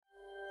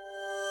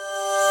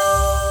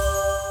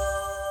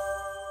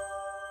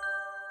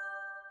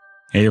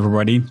Hey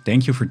everybody,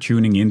 thank you for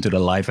tuning in to the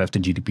Live After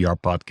GDPR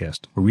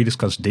podcast, where we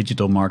discuss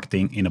digital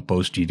marketing in a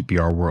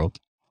post-GDPR world.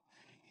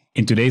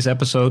 In today's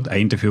episode, I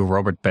interview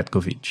Robert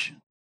Petković.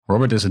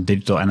 Robert is a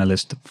digital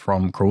analyst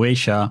from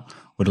Croatia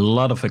with a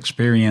lot of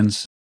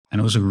experience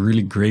and was a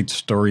really great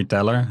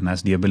storyteller and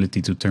has the ability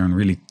to turn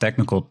really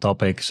technical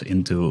topics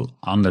into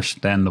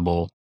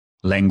understandable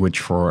language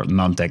for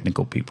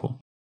non-technical people.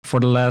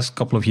 For the last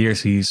couple of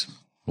years, he's,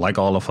 like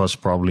all of us,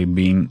 probably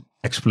been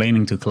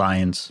explaining to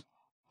clients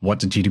what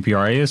the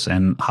GDPR is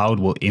and how it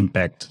will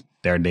impact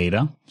their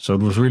data. So it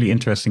was really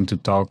interesting to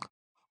talk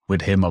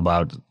with him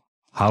about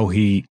how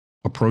he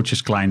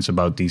approaches clients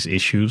about these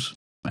issues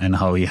and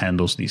how he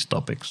handles these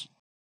topics.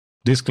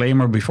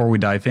 Disclaimer before we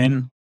dive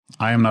in,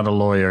 I am not a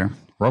lawyer.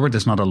 Robert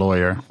is not a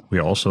lawyer. We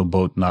are also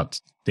both not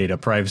data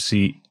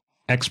privacy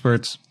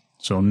experts.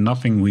 So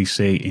nothing we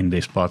say in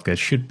this podcast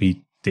should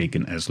be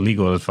taken as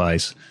legal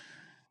advice,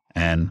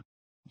 and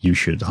you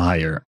should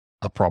hire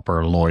a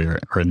proper lawyer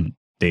or a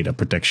data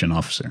protection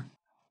officer.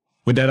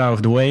 With that out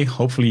of the way,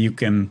 hopefully you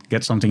can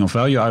get something of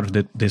value out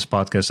of this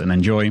podcast and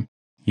enjoy.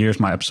 Here's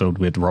my episode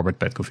with Robert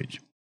Petković.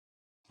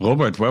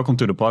 Robert, welcome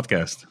to the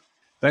podcast.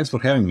 Thanks for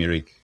having me,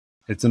 Rick.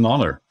 It's an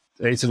honor.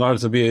 It's an honor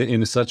to be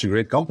in such a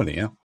great company.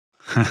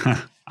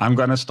 Yeah. I'm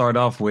going to start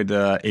off with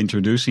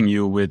introducing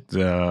you with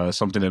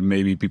something that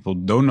maybe people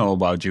don't know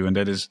about you, and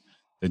that is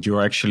that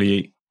you're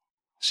actually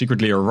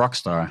secretly a rock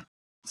star.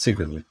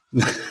 Secretly.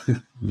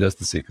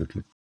 Just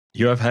secretly.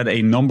 You have had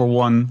a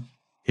 #1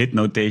 hit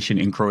notation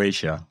in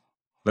Croatia.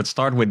 Let's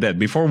start with that.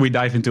 Before we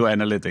dive into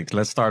analytics,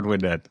 let's start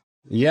with that.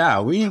 Yeah,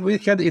 we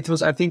had, it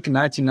was, I think,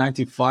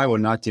 1995 or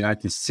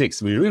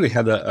 1996. We really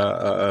had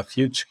a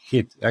huge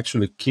hit.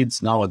 Actually,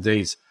 kids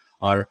nowadays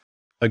are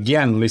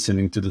again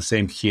listening to the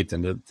same hit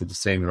and to the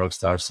same rock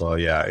star. So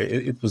yeah,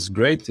 it was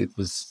great. It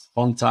was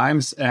fun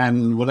times.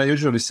 And what I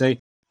usually say,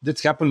 that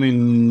happened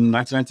in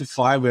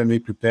 1995 when we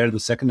prepared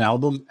the second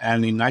album.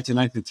 And in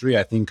 1993,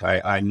 I think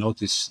I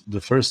noticed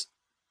the first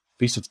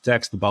piece of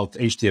text about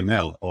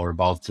HTML or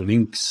about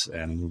links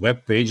and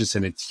web pages,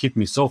 and it hit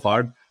me so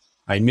hard.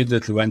 I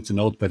immediately went to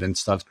Notepad and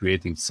started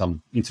creating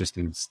some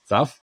interesting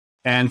stuff.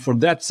 And for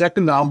that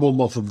second album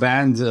of a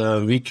band,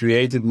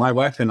 my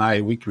wife and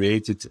I, we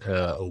created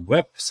a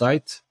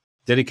website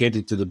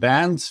dedicated to the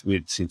band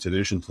with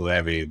introduction to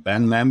every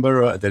band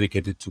member,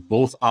 dedicated to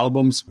both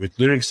albums with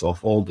lyrics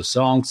of all the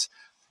songs,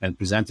 and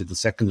presented the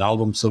second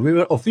album. So we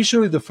were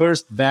officially the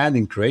first band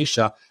in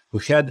Croatia who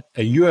had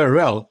a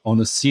URL on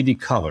a CD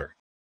cover.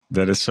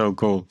 That is so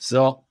cool.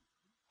 So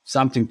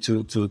something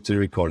to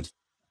record.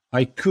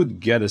 I could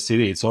get a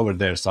CD. It's over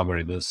there somewhere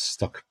in the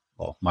stock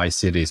of my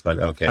CDs, but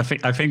okay.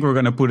 I think we're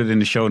going to put it in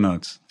the show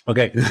notes.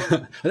 Okay.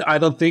 I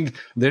don't think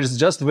there's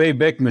just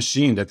Wayback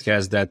Machine that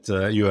has that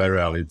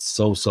URL. It's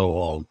so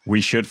old. We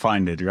should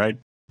find it, right?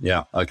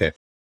 Yeah. Okay.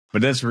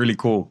 But that's really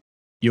cool.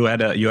 You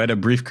had a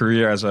brief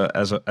career as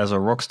a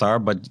rock star,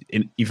 but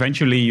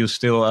eventually you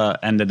still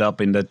ended up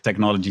in the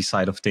technology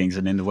side of things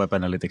and in the web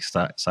analytics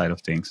side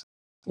of things.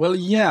 Well,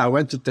 yeah, I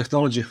went to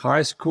technology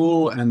high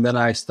school and then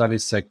I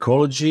studied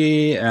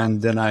psychology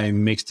and then I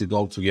mixed it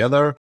all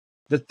together.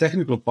 The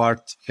technical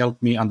part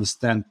helped me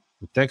understand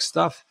the tech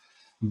stuff.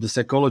 The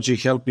psychology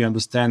helped me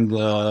understand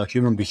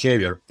human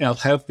behavior and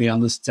helped me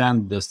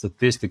understand the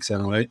statistics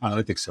and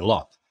analytics a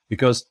lot.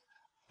 Because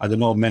I don't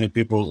know, many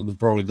people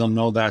probably don't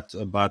know that,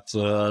 but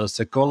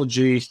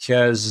psychology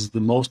has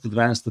the most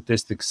advanced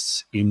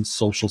statistics in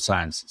social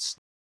sciences.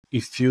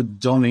 If you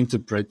don't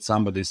interpret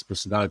somebody's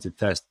personality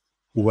test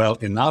well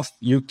enough,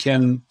 you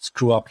can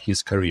screw up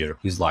his career,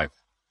 his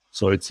life.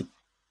 So it's,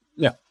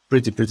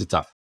 pretty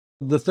tough.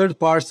 The third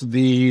part,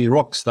 the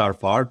rock star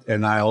part,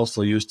 and I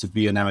also used to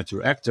be an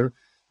amateur actor,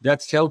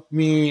 that helped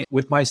me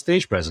with my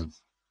stage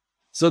presence.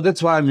 So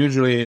that's why I'm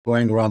usually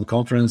going around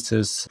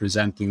conferences,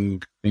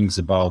 presenting things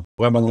about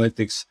web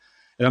analytics,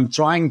 and I'm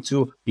trying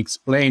to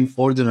explain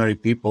ordinary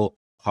people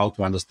how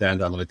to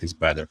understand analytics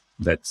better.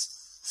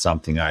 That's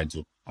something I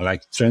do. I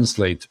like to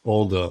translate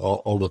all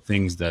the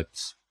things that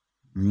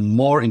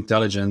more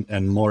intelligent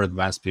and more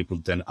advanced people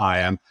than I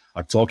am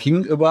are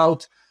talking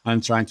about.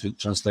 I'm trying to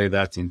translate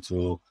that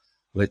into,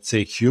 let's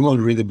say, human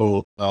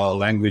readable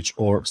language,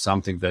 or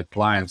something that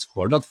clients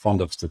who are not fond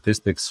of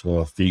statistics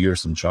or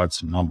figures and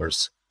charts and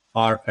numbers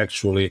are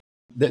actually,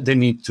 they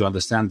need to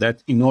understand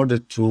that in order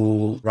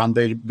to run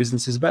their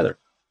businesses better.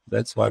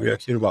 That's why we are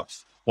here about.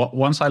 Well,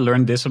 once I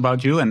learned this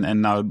about you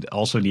and now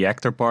also the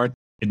actor part,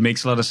 it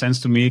makes a lot of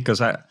sense to me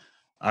because I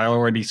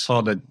already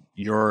saw that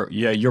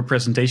your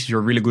presentations,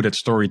 you're really good at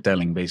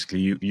storytelling.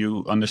 Basically,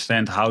 you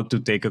understand how to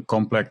take a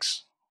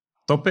complex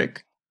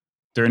topic,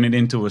 turn it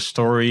into a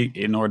story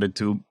in order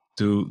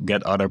to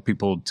get other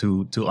people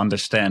to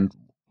understand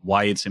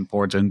why it's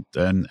important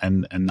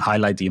and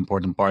highlight the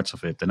important parts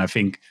of it. And I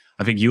think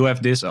you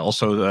have this.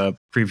 Also, the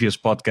previous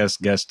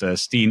podcast guest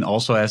Steen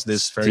also has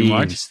this very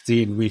much.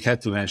 Steen, we had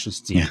to mention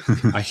Steen.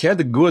 Yeah. I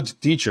had good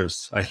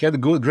teachers.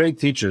 Great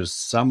teachers.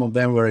 Some of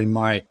them were in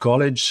my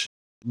college.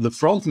 The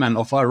frontman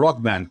of our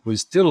rock band, who is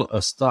still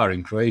a star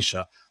in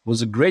Croatia,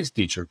 was a great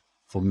teacher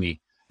for me.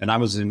 and I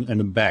was in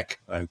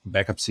the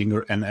backup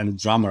singer and a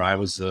drummer. I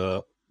was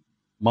a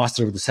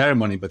master of the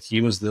ceremony, but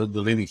he was the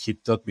leading. He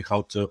taught me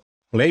how to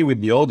play with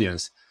the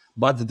audience.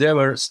 But there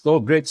were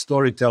great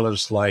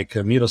storytellers like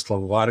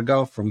Miroslav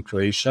Varga from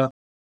Croatia,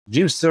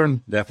 Jim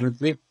Stern,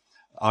 definitely,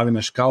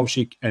 Avinash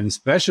Kaushik, and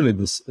especially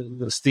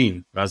the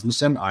Steen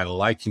Rasmussen. I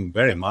like him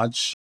very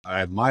much.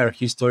 I admire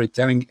his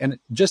storytelling. And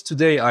just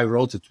today, I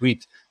wrote a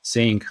tweet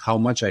saying how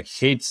much I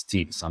hate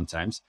Steen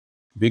sometimes,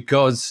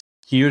 because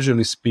he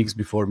usually speaks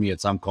before me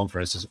at some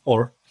conferences,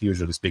 or he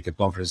usually speaks at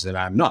conferences and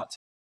I'm not.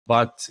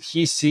 But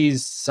he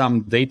sees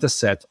some data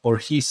set, or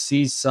he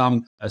sees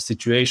some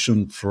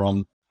situation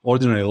from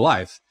ordinary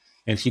life,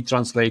 and he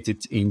translates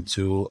it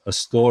into a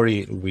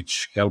story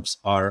which helps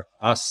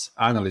us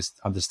analysts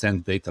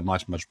understand data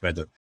much, much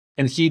better.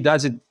 And he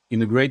does it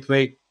in a great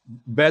way,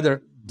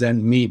 better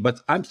than me, but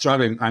I'm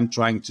struggling. I'm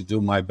trying to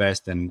do my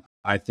best. And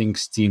I think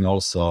Steen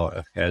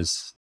also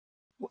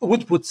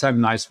would put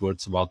some nice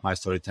words about my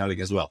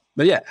storytelling as well.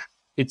 But yeah,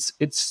 it's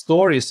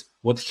stories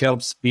what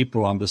helps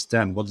people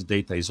understand what the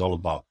data is all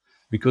about.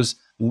 Because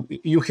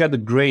you had a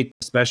great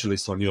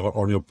specialist on your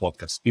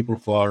podcast, people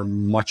who are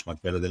much,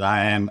 much better than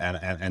I am,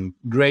 and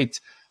great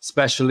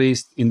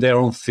specialists in their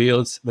own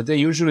fields, but they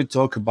usually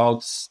talk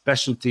about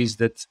specialties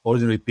that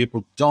ordinary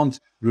people don't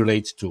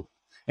relate to.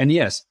 And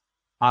yes,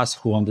 us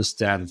who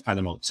understand, I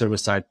don't know,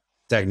 server-side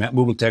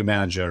Google Tag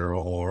Manager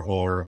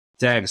or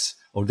tags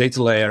or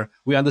data layer,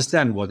 we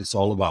understand what it's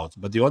all about.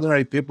 But the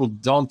ordinary people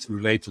don't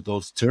relate to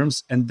those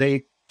terms, and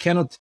they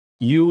cannot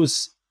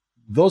use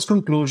those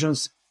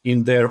conclusions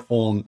in their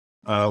own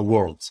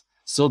worlds.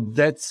 So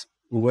that's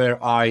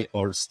where I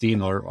or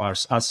Steen or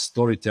us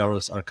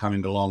storytellers are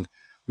coming along.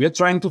 We are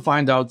trying to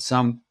find out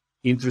some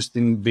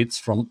interesting bits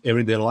from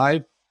everyday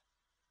life,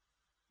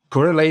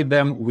 correlate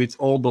them with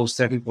all those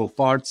technical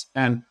parts,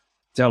 and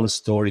tell a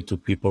story to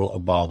people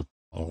about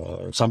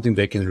something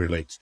they can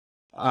relate.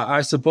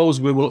 I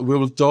suppose we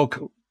will talk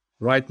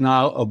right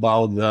now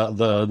about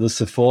the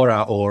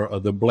Sephora or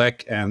the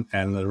black and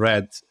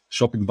red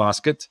shopping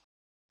basket.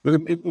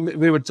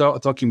 We were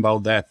talking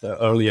about that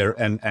earlier,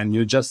 and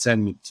you just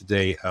sent me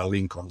today a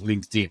link on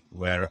LinkedIn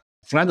where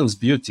Flannel's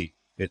Beauty,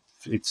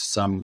 it's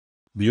some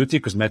beauty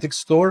cosmetics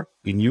store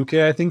in UK,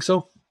 I think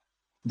so.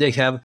 They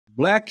have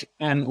black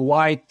and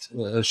white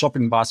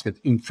shopping basket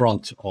in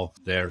front of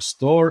their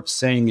store,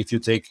 saying if you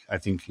take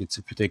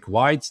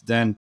white,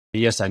 then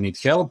yes, I need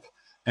help.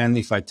 And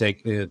if I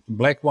take a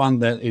black one,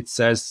 then it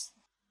says,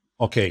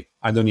 okay,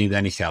 I don't need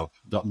any help.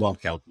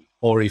 Don't help me.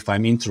 Or if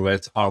I'm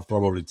introvert, I'll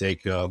probably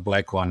take a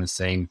black one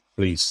saying,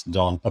 please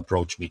don't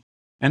approach me.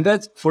 And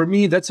that, for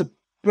me, that's a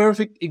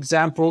perfect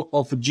example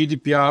of a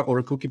GDPR or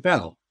a cookie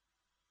panel.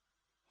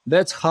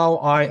 That's how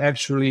I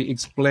actually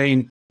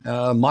explain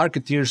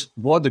marketeers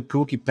what the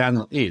cookie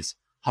panel is,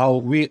 how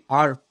we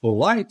are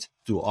polite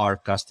to our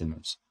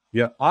customers.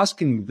 We are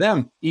asking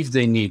them if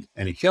they need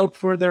any help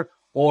further,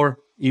 or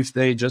if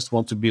they just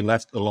want to be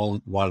left alone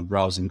while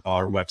browsing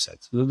our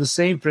website. So the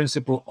same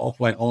principle,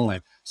 offline,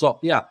 online. So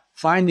yeah,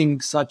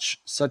 finding such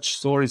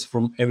stories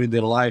from everyday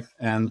life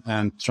and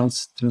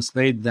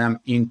translate them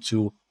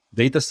into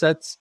data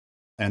sets,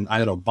 and I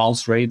don't know,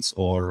 bounce rates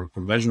or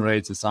conversion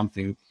rates is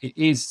something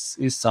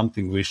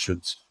something we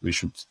should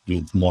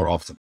do more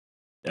often.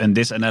 And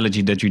this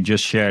analogy that you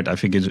just shared, I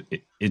think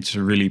it's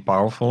really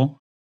powerful.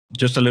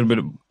 Just a little bit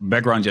of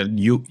background.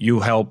 You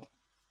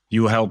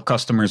help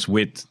customers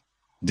with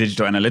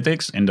digital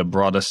analytics in the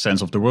broadest sense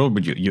of the word,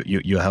 but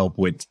you help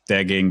with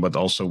tagging, but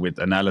also with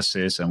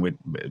analysis and with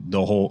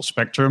the whole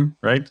spectrum,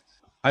 right?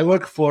 I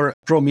work for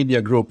Pro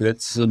Media Group.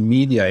 It's a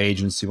media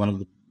agency, one of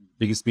the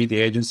biggest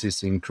media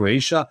agencies in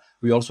Croatia.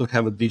 We also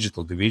have a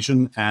digital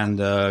division and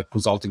a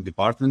consulting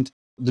department.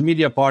 The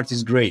media part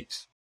is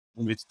great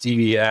with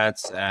TV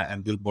ads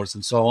and billboards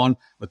and so on,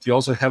 but we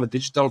also have a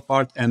digital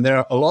part, and there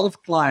are a lot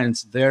of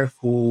clients there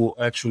who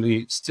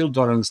actually still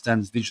don't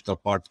understand the digital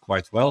part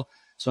quite well.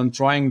 So I'm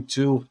trying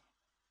to,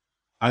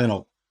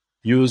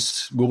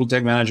 use Google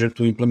Tag Manager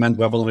to implement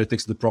web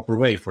analytics the proper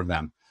way for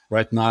them.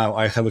 Right now,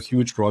 I have a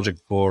huge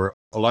project for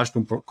a large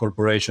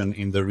corporation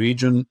in the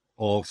region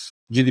of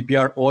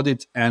GDPR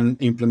audit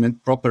and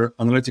implement proper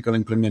analytical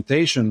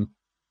implementation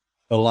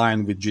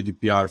aligned with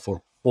GDPR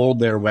for all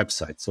their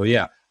websites. So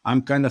yeah,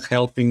 I'm kind of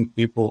helping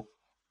people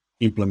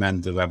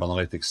implement the web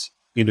analytics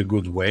in a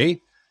good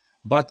way.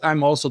 But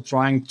I'm also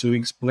trying to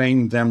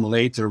explain them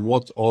later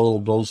what all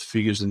of those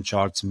figures and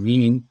charts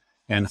mean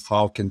and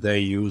how can they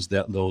use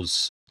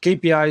those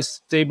KPIs,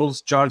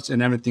 tables, charts,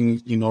 and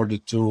everything in order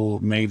to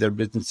make their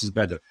businesses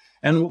better.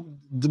 And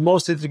the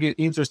most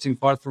interesting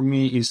part for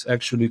me is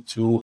actually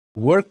to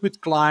work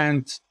with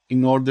clients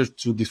in order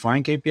to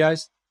define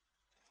KPIs.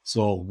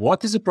 So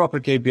what is a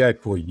proper KPI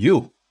for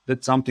you?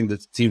 That's something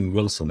that Tim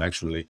Wilson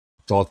actually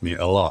taught me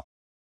a lot.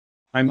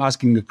 I'm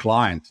asking the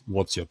client,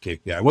 what's your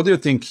KPI? What do you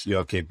think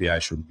your KPI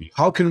should be?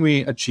 How can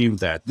we achieve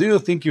that? Do you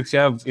think you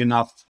have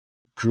enough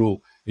crew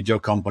at your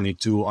company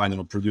to,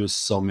 produce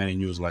so many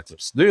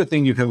newsletters? Do you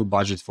think you have a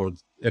budget for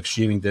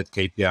achieving that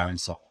KPI and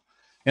so on?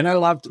 And I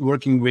loved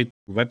working with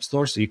web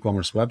stores,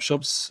 e-commerce web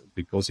shops,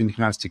 because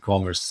enhanced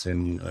e-commerce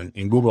in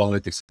Google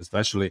Analytics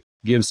especially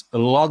gives a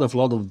lot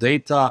of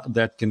data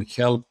that can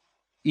help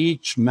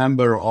each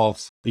member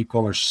of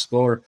e-commerce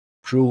store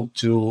crew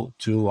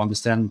to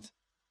understand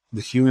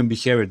the human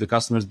behavior, the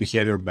customer's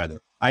behavior better.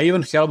 I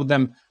even help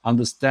them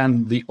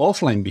understand the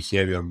offline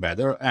behavior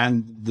better.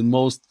 And the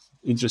most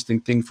interesting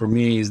thing for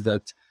me is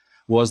that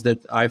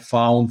I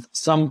found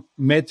some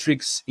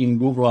metrics in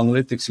Google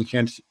Analytics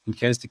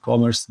enhanced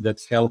e-commerce that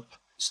help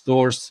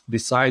stores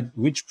decide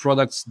which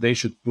products they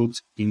should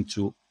put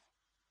into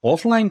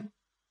offline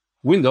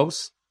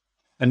windows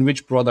and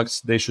which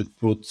products they should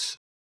put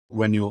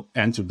when you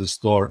enter the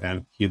store,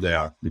 and here they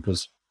are.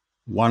 Because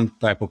one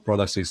type of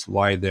products is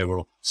why they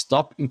will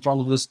stop in front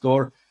of the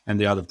store, and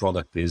the other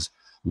product is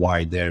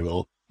why they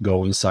will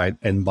go inside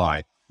and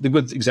buy. The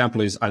good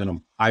example is,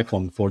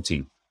 iPhone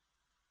 14.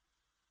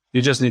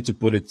 You just need to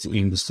put it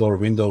in the store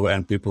window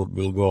and people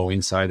will go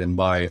inside and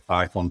buy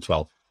iPhone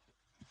 12.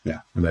 Yeah,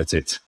 and that's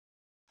it.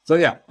 So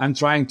yeah, I'm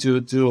trying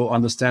to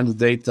understand the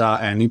data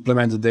and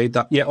implement the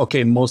data. Yeah,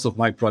 okay, most of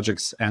my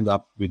projects end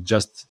up with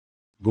just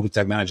Google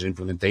Tag Manager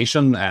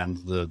implementation and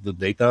the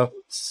data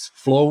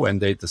flow and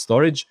data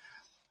storage.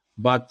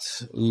 But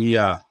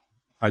yeah,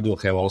 I do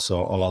have also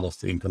a lot of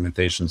the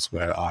implementations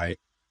where I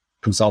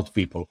consult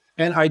people.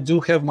 And I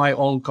do have my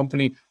own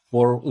company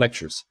for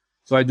lectures.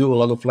 So I do a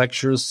lot of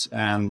lectures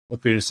and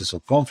appearances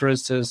of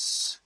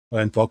conferences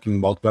when talking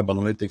about web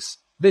analytics.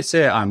 They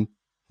say I'm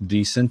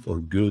decent or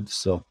good.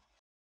 So,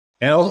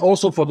 and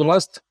also for the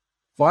last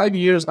 5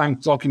 years, I'm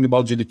talking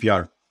about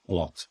GDPR a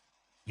lot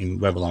in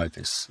web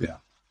analytics. Yeah.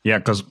 Yeah,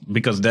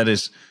 because that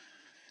is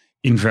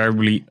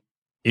invariably,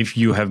 if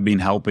you have been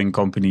helping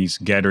companies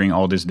gathering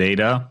all this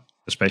data,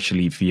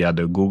 especially via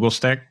the Google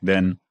stack,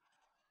 then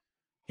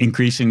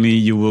increasingly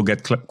you will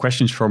get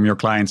questions from your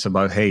clients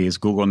about, hey, is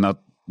Google not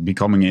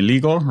becoming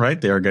illegal,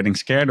 right? They are getting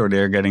scared or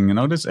they're getting a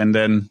notice. And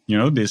then,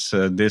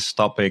 this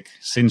topic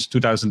since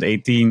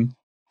 2018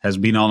 has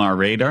been on our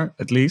radar,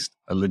 at least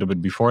a little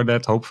bit before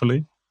that,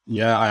 hopefully.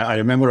 Yeah, I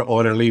remember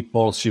Aurelie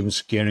Paul, she was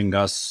scaring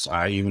us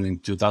even in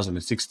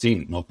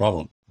 2016. No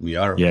problem. We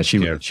are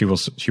scared. She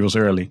was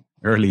early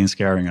in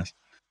scaring us.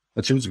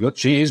 But she was good.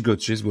 She is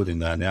good. She's good in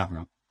that, yeah.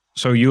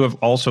 So you have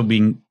also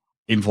been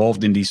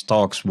involved in these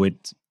talks with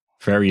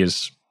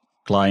various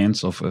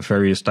clients of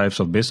various types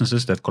of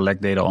businesses that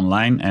collect data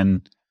online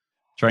and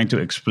trying to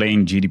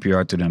explain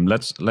GDPR to them.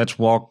 Let's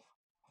walk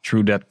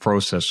through that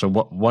process. So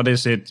what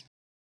is it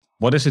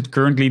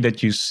currently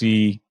that you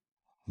see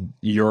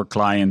your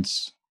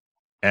clients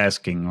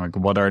asking? Like,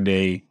 what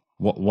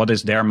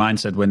is their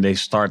mindset when they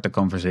start the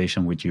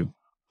conversation with you?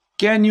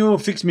 Can you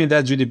fix me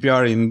that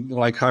GDPR in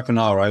like half an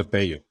hour? I'll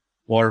pay you.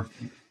 Or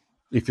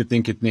if you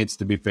think it needs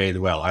to be paid,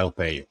 well, I'll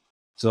pay you.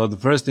 So the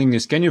first thing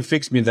is, can you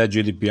fix me that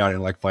GDPR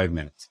in like 5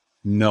 minutes?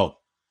 No,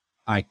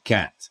 I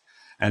can't.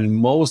 And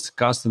most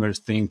customers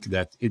think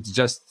that it's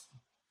just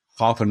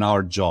half an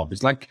hour job.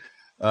 It's like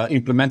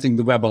implementing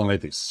the web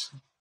analytics.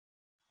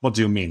 What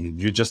do you mean?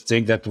 You just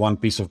take that one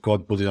piece of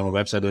code, put it on a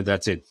website, and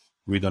that's it.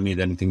 We don't need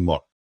anything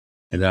more.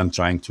 And then I'm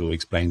trying to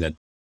explain that.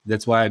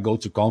 That's why I go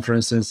to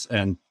conferences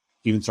and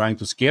even trying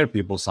to scare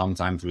people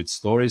sometimes with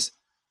stories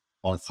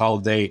on how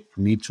they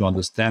need to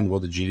understand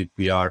what the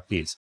GDPR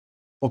is.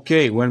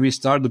 Okay, when we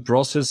start the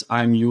process,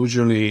 I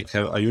usually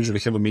have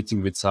a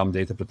meeting with some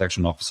data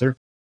protection officer.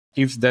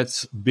 If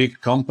that's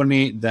big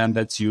company, then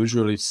that's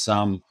usually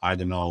some,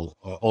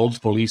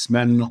 old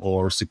policeman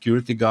or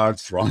security guard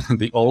from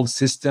the old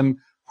system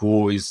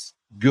who is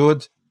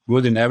good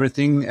in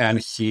everything. And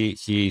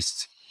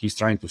he's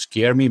trying to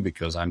scare me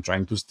because I'm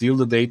trying to steal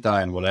the data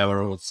and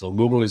whatever. So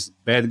Google is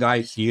bad guy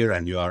here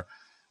and you are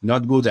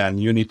not good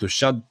and you need to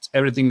shut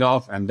everything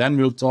off and then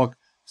we'll talk.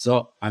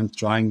 So I'm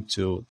trying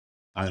to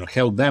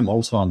help them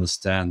also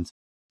understand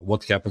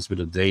what happens with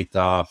the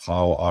data.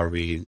 How are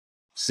we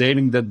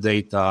saving that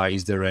data?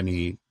 Is there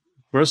any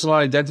personal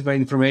identified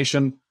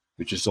information,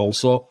 which is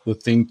also the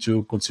thing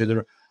to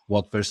consider,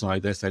 what personal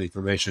identified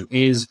information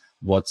is,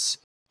 what's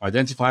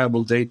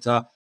identifiable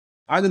data.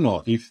 I don't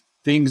know. If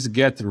things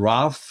get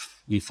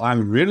rough, if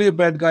I'm really a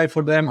bad guy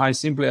for them, I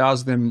simply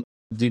ask them,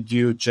 did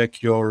you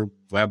check your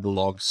web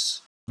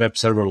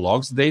server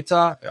logs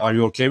data? Are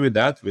you okay with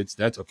that? With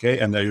that, okay.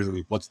 And I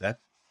usually, what's that?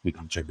 We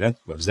can check that.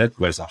 Where's that?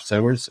 Where's our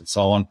servers? And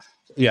so on.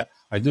 Yeah,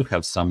 I do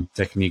have some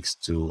techniques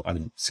to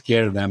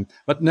scare them.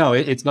 But no,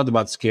 it's not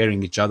about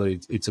scaring each other.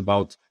 It's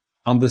about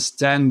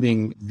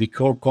understanding the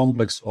core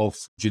complex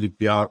of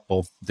GDPR,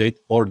 of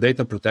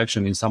data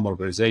protection in some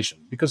organization,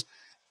 because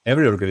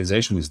every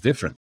organization is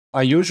different.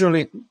 I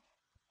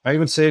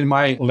even say in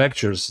my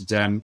lectures,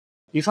 then,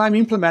 if I'm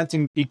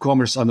implementing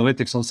e-commerce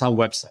analytics on some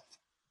website,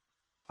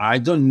 I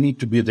don't need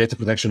to be a data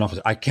protection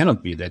officer. I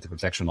cannot be a data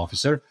protection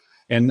officer.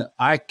 And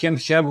I can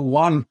have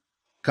one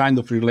kind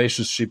of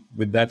relationship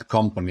with that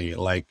company,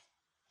 like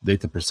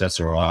data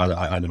processor, or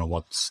I don't know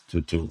what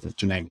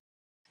to name it.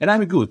 And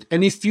I'm good.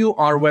 And if you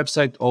are a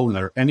website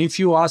owner, and if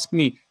you ask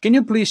me, can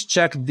you please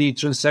check the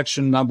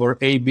transaction number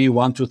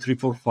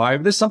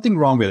AB12345? There's something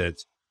wrong with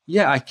it.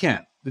 Yeah, I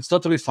can. It's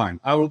totally fine.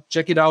 I will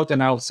check it out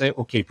and I'll say,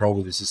 okay,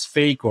 probably this is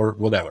fake or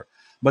whatever.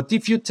 But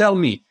if you tell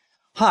me,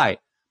 hi,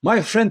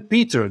 my friend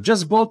Peter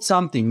just bought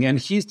something and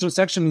his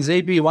transaction is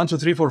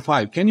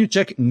AB12345, can you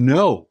check?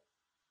 No,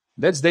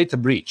 that's data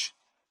breach.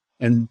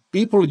 And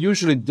people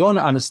usually don't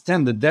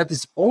understand that that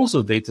is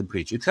also data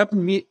breach. It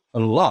happened to me a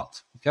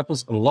lot. It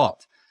happens a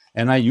lot.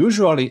 And I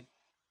usually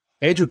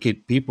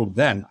educate people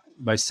then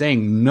by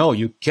saying, no,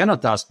 you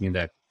cannot ask me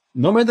that.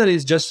 No matter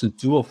it's just the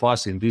two of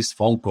us in this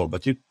phone call,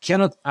 but you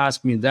cannot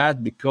ask me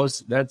that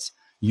because that's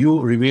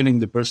you revealing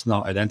the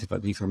personal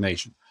identified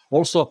information.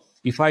 Also,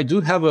 if I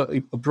do have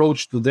an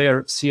approach to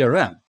their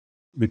CRM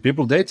with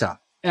people data,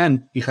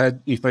 and if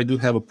I do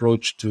have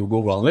approach to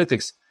Google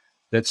Analytics,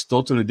 that's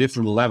totally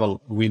different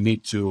level. We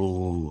need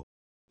to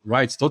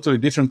write totally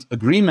different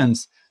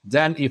agreements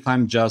than if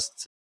I'm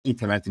just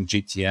implementing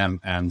GTM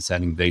and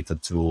sending data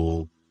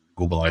to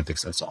Google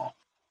Analytics and so on.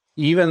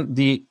 Even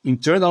the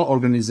internal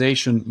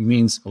organization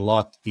means a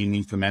lot in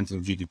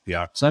implementing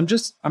GDPR. So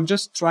I'm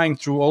just trying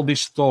through all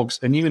these talks,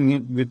 and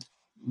even with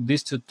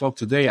this talk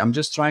today, I'm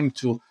just trying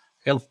to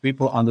help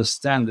people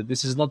understand that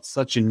this is not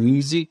such an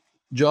easy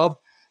job,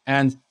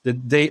 and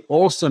that they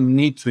also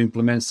need to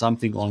implement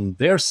something on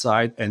their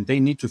side, and they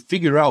need to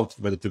figure out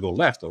whether to go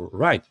left or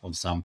right on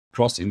some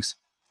crossings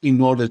in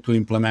order to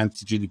implement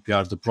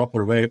GDPR the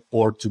proper way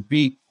or to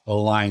be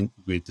aligned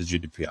with the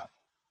GDPR.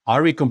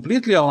 Are we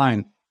completely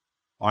aligned?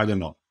 I don't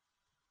know.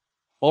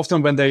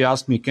 Often when they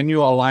ask me, can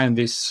you align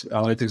this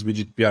analytics with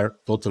GDPR?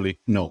 Totally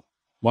no.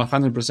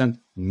 100%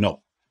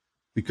 no.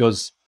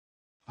 Because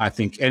I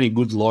think any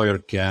good lawyer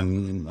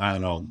can, I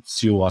don't know,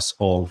 sue us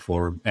all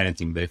for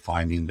anything they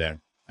find in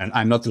there. And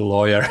I'm not a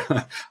lawyer.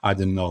 I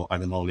don't know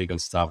legal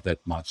stuff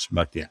that much.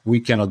 But yeah, we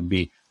cannot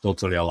be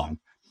totally aligned.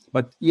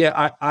 But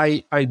yeah,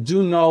 I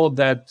do know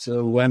that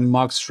when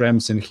Max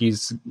Schrems and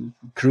his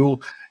crew,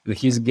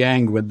 his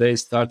gang, when they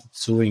started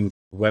suing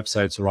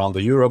websites around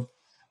Europe,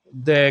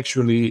 they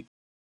actually,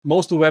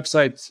 most of the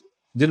websites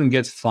didn't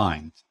get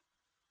fined.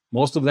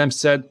 Most of them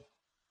said,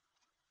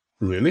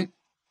 really?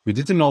 We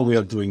didn't know we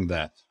are doing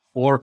that.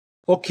 Or,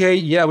 okay,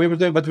 yeah, we were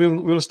doing, but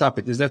we'll stop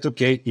it. Is that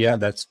okay? Yeah,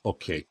 that's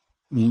okay.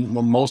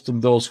 Most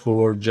of those who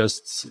were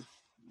just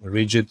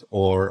rigid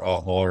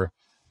or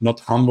not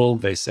humble,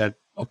 they said,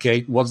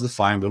 okay, what's the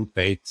fine? We'll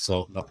pay it,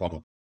 so no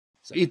problem.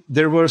 So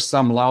there were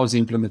some lousy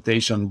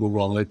implementation of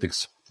Google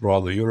Analytics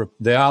throughout Europe.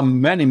 There are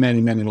many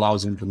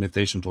lousy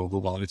implementations of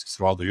Google Analytics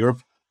throughout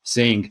Europe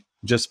saying,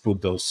 just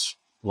put those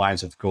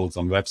lines of code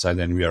on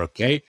website and we are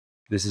okay.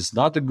 This is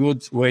not a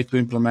good way to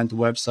implement a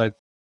website.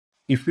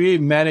 If we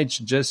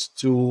manage just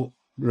to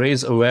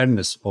raise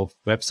awareness of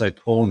website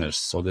owners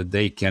so that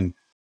they can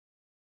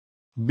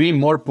be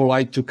more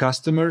polite to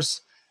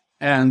customers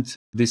and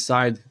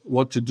decide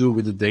what to do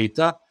with the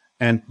data,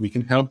 and we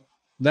can help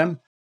them,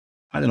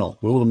 I don't know,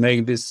 we will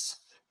make this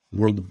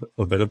world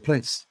a better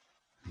place.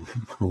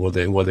 what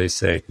they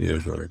say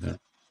usually. Yeah.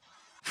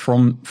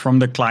 From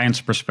the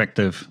client's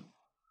perspective,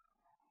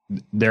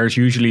 there's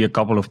usually a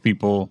couple of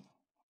people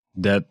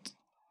that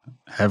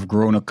have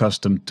grown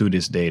accustomed to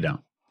this data,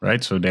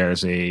 right? So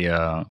there's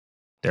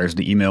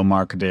the email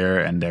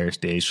marketer, and there's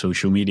the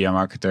social media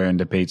marketer, and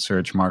the paid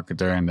search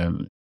marketer, and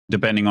then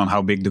depending on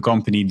how big the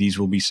company, these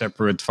will be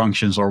separate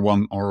functions or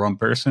one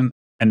person.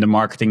 And the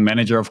marketing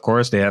manager, of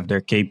course, they have their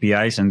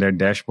KPIs and their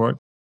dashboard.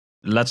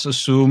 Let's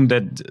assume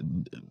that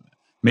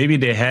maybe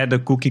they had a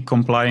cookie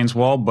compliance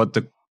wall, but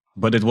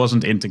it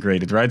wasn't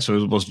integrated, right? So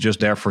it was just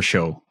there for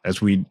show,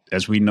 as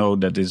we know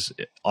that is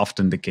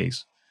often the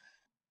case.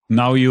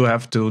 Now you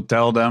have to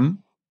tell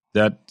them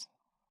that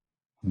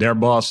their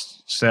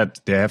boss said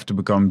they have to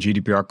become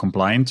GDPR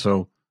compliant.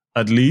 So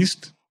at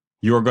least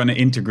you're going to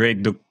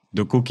integrate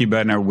the cookie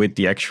banner with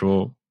the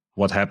actual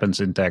what happens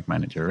in Tag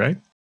Manager, right?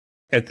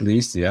 At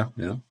least, yeah.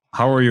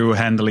 How are you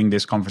handling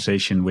this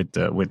conversation with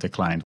the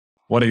client?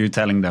 What are you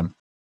telling them?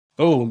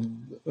 Oh,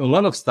 a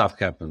lot of stuff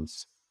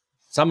happens.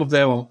 Some of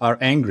them are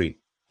angry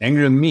at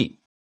me.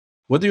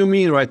 What do you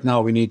mean right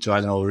now we need to, I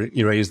don't know,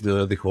 erase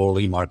the whole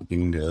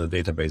e-marketing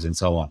database and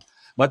so on?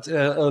 But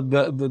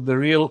the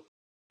real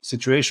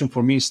situation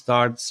for me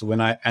starts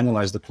when I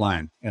analyze the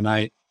client, and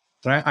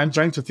I'm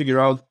trying to figure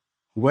out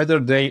whether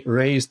they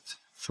raised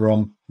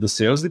from the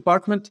sales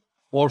department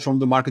or from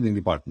the marketing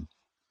department.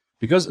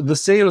 Because the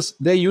sales,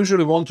 they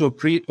usually want to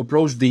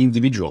approach the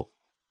individual.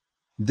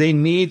 They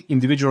need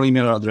individual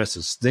email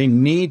addresses. They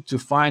need to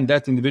find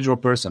that individual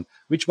person,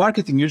 which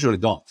marketing usually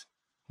don't.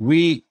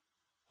 We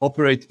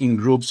operate in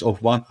groups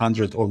of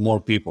 100 or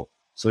more people.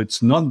 So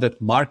it's not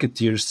that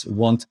marketers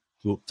want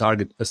to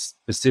target a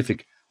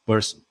specific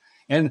person.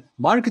 And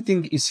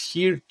marketing is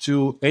here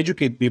to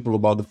educate people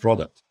about the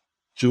product,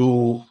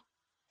 to,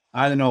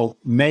 I don't know,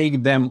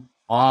 make them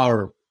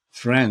our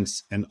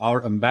friends and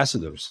our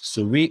ambassadors.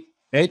 So we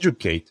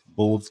educate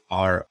both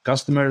our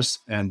customers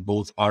and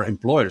both our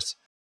employers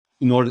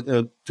in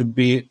order to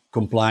be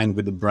compliant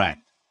with the brand.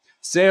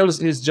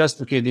 Sales is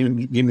just, okay,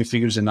 give me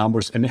figures and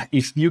numbers. And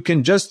if you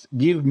can just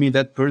give me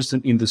that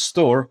person in the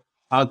store,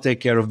 I'll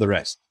take care of the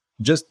rest.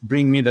 Just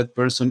bring me that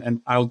person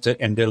and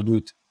and they'll do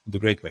it the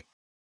great way.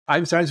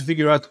 I'm trying to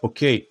figure out,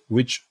 okay,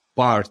 which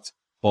part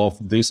of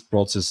this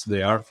process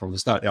they are from the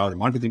start, are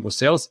marketing or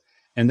sales,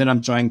 and then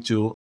I'm trying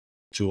to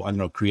I don't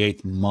know,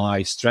 create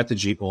my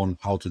strategy on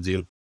how to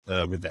deal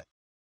with that.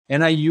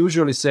 And I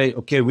usually say,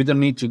 okay, we don't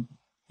need to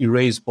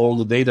erase all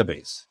the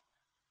database.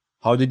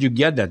 How did you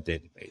get that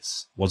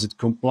database? Was it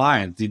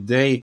compliant? Did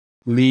they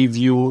leave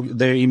you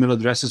their email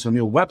addresses on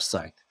your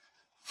website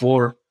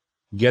for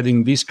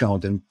getting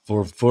discount and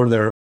for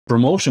further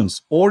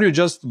promotions? Or you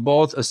just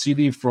bought a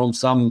CD from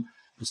some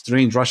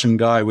strange Russian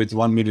guy with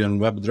 1 million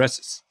web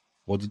addresses?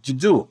 What did you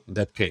do in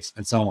that case?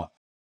 And so on.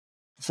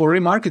 For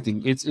remarketing,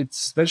 it's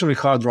especially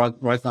hard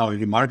right now in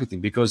remarketing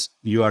because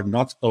you are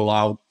not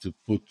allowed to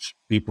put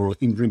people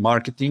in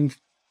remarketing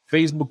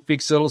Facebook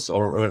pixels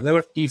or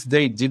whatever if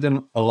they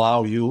didn't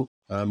allow you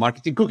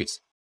marketing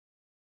cookies.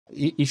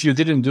 If you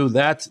didn't do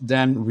that,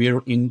 then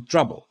we're in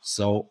trouble.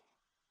 So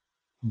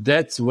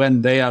that's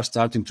when they are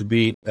starting to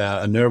be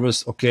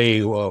nervous.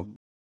 Okay, well,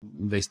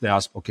 they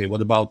ask, okay,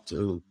 what about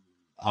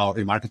our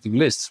remarketing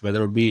lists?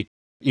 Whether it be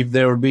if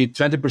there will be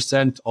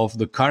 20% of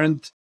the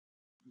current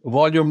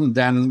volume,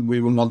 then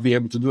we will not be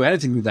able to do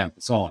anything with them,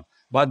 and so on.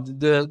 But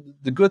the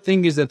good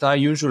thing is that I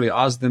usually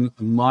ask them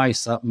my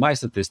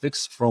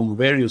statistics from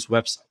various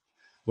websites,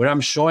 where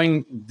I'm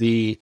showing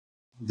the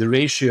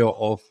ratio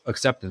of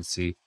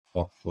acceptancy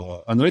of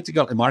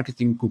analytical and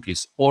marketing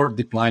cookies or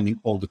declining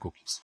all the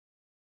cookies.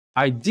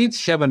 I did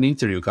have an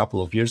interview a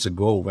couple of years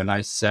ago when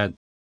I said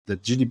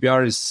that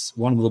GDPR is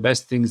one of the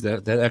best things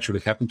that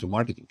actually happened to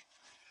marketing,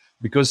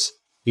 because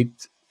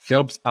it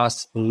helps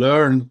us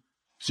learn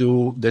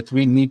that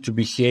we need to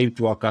behave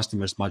to our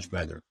customers much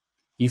better.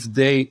 If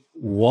they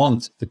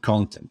want the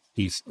content,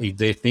 if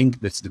they think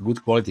that's the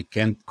good quality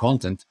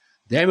content,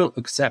 they will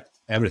accept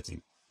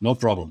everything, no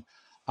problem.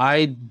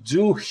 I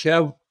do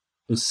have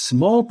a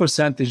small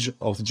percentage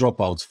of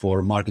dropouts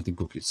for marketing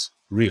cookies,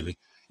 really.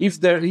 If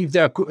they're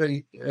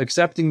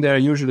accepting, they're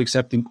usually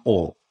accepting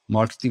all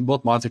marketing,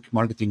 both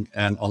marketing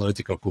and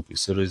analytical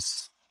cookies. So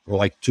there's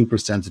like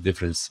 2%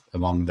 difference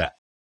among that.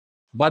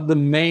 But the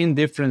main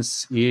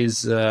difference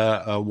is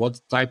what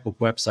type of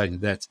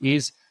website that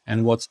is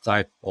and what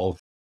type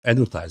of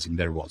advertising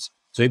there was.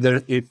 So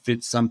if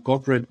it's some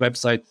corporate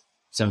website,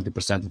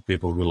 70% of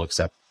people will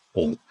accept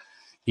all.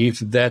 If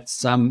that's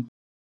some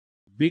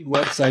big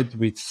website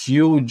with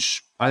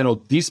huge,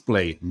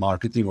 display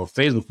marketing or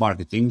Facebook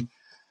marketing,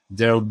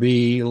 there'll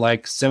be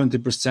like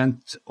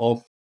 70%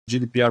 of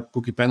GDPR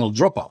cookie panel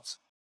dropouts,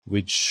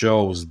 which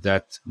shows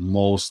that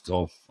most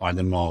of,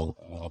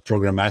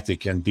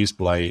 programmatic and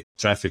display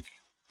traffic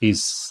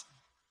is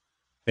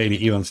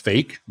maybe even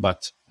fake,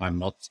 but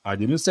I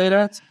didn't say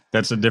that.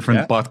 That's a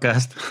different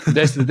podcast.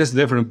 that's a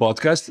different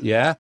podcast.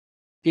 Yeah.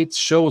 It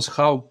shows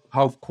how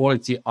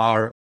quality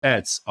our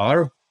ads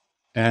are,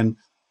 and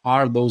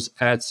are those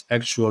ads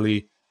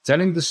actually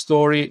telling the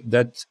story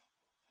that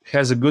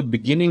has a good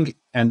beginning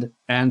and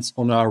ends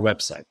on our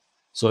website.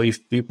 So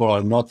if people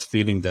are not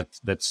feeling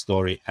that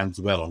story ends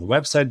well on the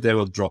website, they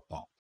will drop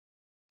out.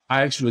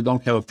 I actually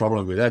don't have a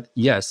problem with that.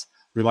 Yes,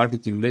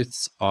 remarketing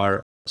lists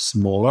are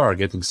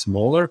getting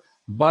smaller,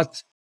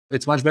 but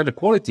it's much better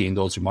quality in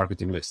those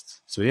remarketing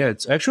lists. So yeah,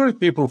 it's actually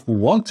people who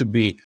want to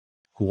be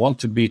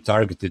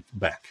targeted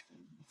back.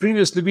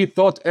 Previously, we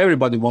thought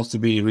everybody wants to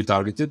be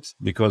retargeted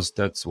because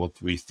that's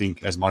what we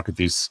think as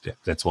marketers.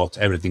 That's what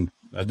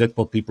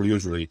people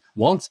usually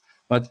want,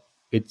 but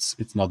it's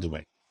not the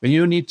way. And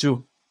you need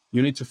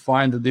to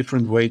find a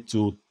different way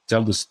to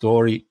tell the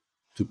story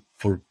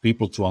for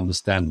people to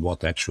understand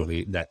what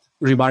actually that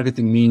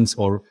remarketing means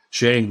or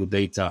sharing the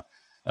data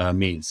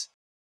means.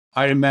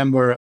 I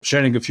remember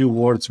sharing a few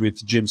words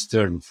with Jim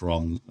Stern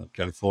from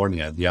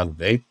California the other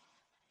day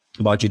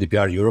about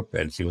GDPR Europe,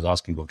 and he was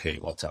asking, okay,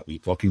 what are we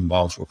talking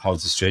about?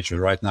 How's the situation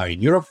right now in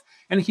Europe?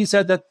 And he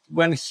said that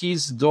when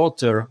his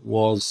daughter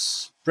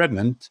was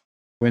pregnant,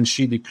 when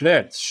she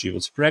declared she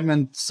was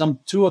pregnant, some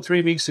 2 or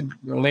 3 weeks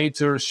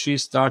later, she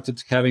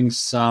started having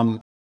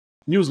some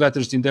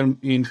newsletters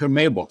in her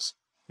mailbox,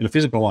 in a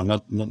physical one,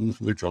 not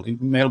virtual, in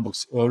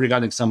mailbox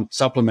regarding some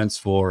supplements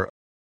for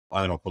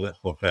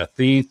her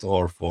teeth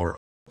or for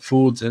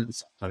foods.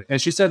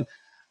 And she said,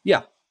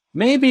 yeah,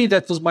 maybe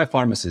that was my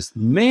pharmacist.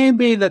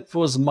 Maybe that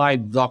was my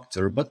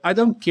doctor, but I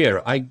don't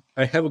care. I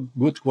have a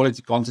good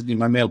quality content in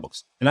my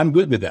mailbox, and I'm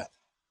good with that.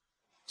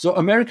 So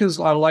Americans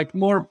are like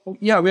more,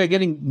 we are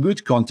getting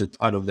good content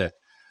out of that.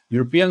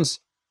 Europeans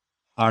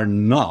are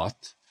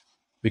not,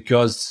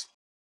 because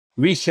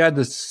we had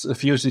a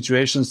few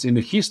situations in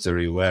the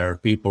history where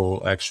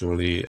people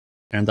actually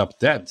end up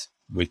dead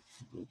with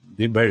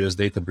the various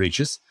data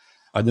breaches.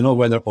 I don't know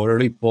whether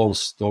already Paul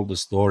told the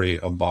story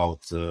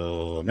about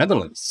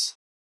Netherlands.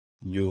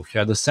 You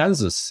had a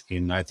census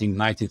in, I think,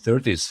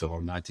 1930s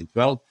or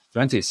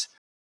 1920s.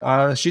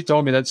 She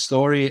told me that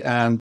story,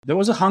 and there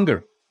was a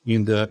hunger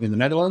in the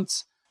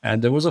Netherlands,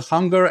 and there was a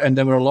hunger, and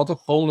there were a lot of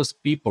homeless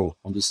people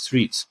on the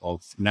streets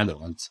of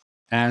Netherlands.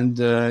 And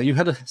you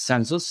had a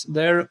census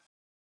there.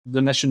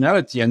 The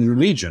nationality and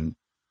religion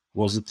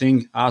was the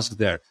thing asked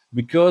there,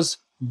 because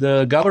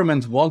the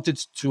government wanted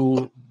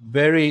to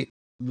bury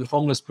the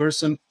homeless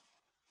person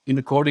in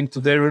according to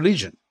their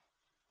religion.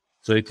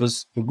 So it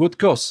was a good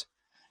cause.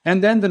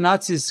 And then the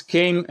Nazis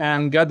came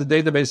and got the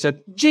database and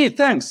said, gee,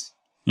 thanks.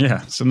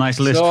 Yeah, it's a nice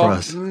list So, for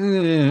us.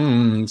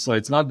 So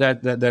it's not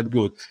that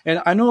good.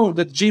 And I know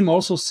that Jim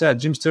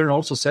Stern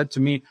also said to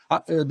me,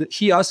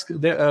 he asked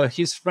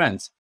his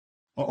friends,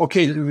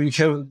 okay, we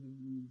have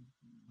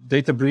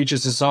data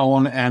breaches and so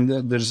on,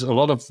 and there's a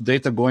lot of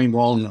data going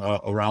on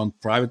around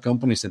private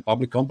companies and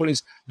public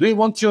companies. Do you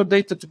want your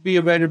data to be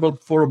available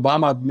for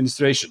Obama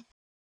administration?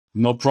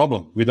 No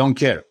problem. We don't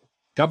care.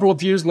 A couple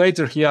of years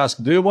later, he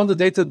asked, do you want the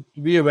data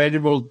to be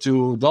available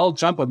to Donald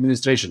Trump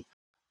administration?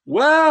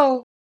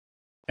 Well,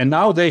 and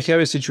now they have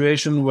a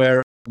situation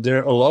where there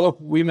are a lot of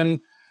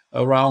women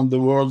around the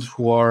world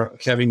who are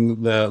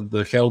having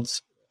the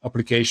health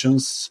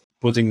applications,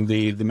 putting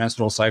the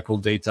menstrual cycle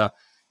data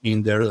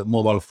in their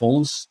mobile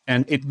phones.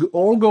 And it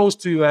all goes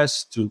to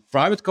US, to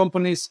private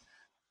companies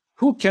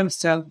who can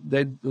sell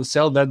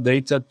that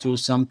data to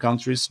some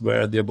countries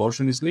where the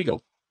abortion is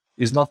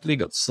not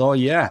legal. So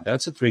yeah,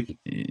 that's a tricky.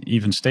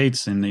 Even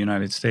states in the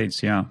United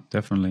States, yeah,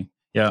 definitely.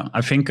 Yeah,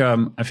 I think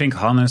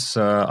Hannes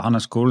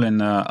Kool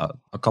in a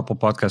couple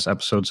podcast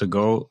episodes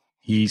ago,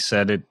 he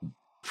said it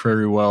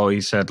very well.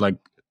 He said like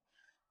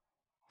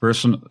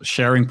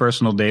sharing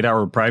personal data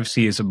or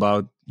privacy is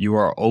about you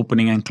are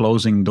opening and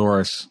closing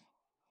doors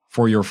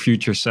for your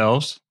future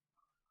selves,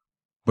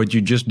 but you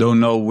just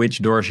don't know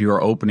which doors you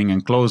are opening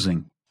and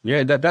closing.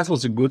 Yeah, that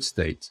was a good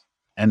state.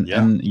 And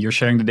you're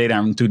sharing the data.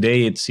 And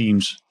today it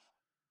seems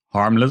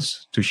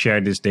harmless to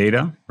share this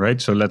data, right?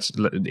 So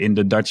in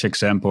the Dutch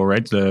example,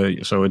 right?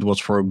 So it was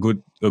for a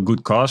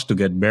good cause to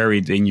get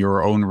buried in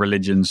your own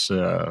religion's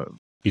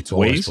it's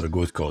always for a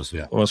good cause,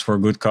 yeah. It was for a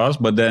good cause,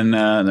 but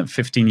then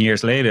 15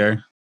 years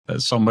later,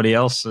 somebody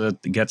else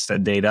gets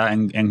that data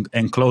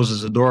and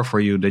closes a door for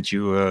you that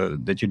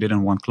you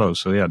didn't want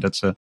closed. So yeah,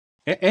 that's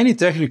any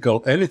technical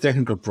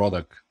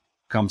product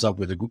comes up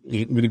with a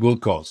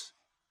good cause.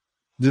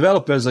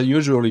 Developers are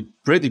usually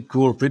pretty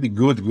cool, pretty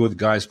good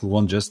guys who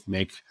won't just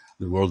make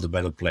the world a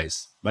better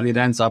place, but it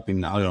ends up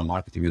in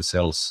marketing and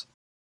sales.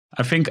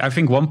 I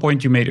think one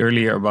point you made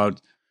earlier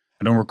about,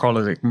 I don't recall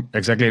it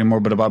exactly anymore,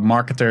 but about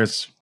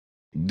marketers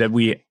that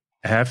we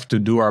have to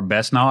do our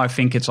best now. I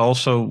think it's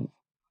also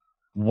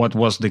what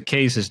was the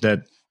case is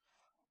that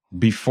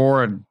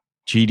before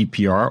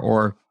GDPR,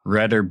 or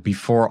rather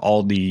before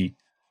all the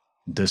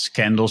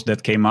scandals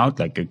that came out,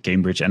 like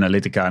Cambridge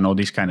Analytica and all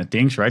these kind of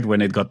things, right?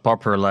 When it got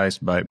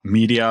popularized by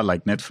media,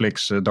 like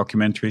Netflix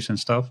documentaries and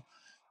stuff.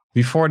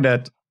 Before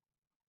that,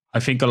 I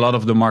think a lot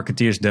of the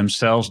marketeers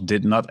themselves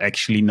did not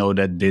actually know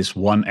that this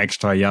one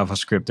extra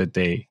JavaScript that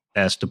they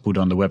asked to put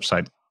on the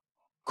website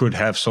could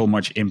have so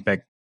much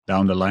impact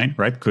down the line,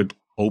 right? Could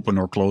open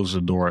or close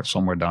the door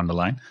somewhere down the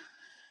line.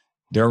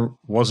 There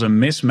was a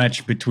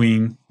mismatch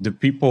between the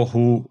people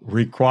who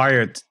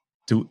required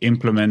to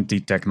implement the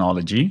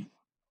technology,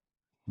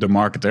 the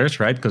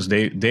marketers, right? Because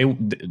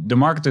the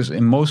marketers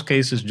in most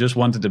cases just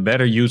wanted a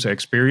better user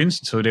experience.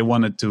 So they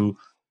wanted to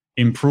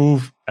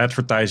improve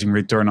advertising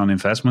return on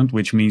investment,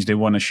 which means they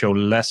want to show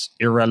less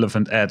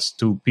irrelevant ads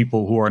to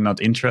people who are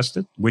not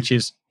interested, which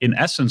is in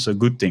essence a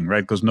good thing,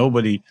 right? Because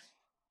nobody,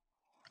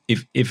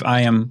 if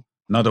I am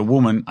not a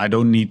woman, I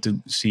don't need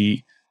to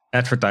see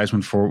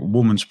advertisement for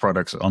women's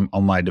products on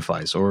my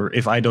device. Or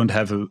if I don't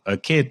have a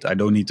kid, I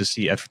don't need to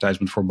see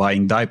advertisement for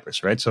buying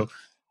diapers, right? So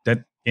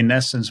that in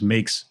essence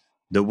makes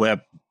the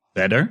web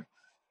better.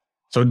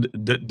 So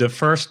the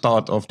first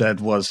thought of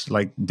that was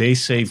like they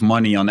save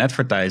money on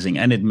advertising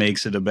and it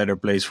makes it a better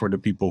place for the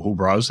people who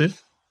browse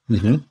it.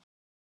 Mm-hmm.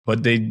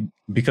 But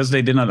because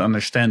they did not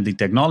understand the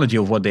technology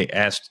of what they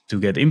asked to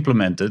get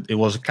implemented, it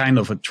was kind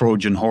of a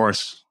Trojan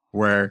horse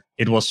where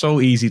it was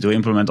so easy to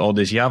implement all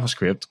this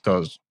JavaScript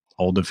because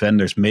all the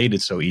vendors made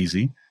it so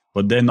easy.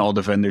 But then all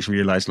the vendors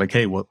realized like,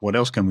 hey, what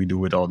else can we do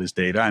with all this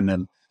data? And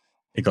then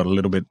it got a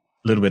little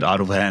bit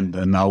out of hand.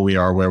 And now we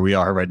are where we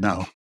are right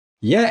now.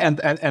 Yeah,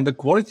 and the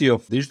quality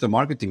of digital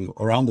marketing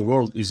around the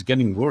world is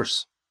getting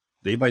worse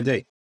day by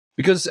day.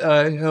 Because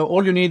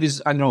all you need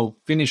is,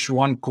 finish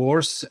one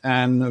course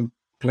and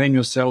claim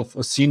yourself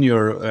a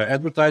senior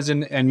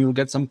advertiser and you'll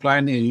get some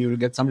client and you'll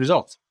get some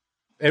results.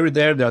 Every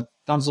day there are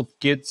tons of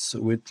kids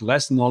with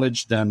less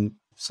knowledge than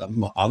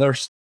some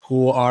others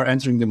who are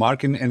entering the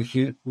market and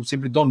who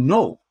simply don't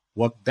know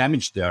what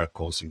damage they are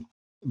causing.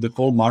 The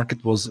whole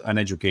market was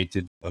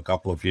uneducated a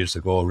couple of years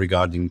ago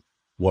regarding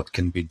what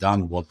can be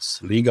done,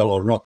 what's legal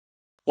or not,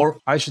 or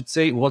I should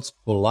say what's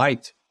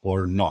polite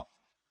or not.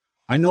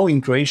 I know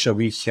in Croatia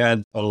we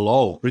had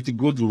a pretty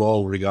good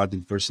law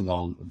regarding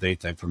personal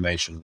data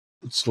information.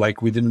 It's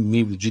like we didn't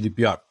need the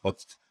GDPR,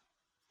 but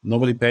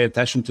nobody paid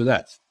attention to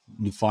that.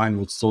 The fine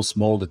was so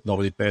small that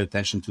nobody paid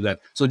attention to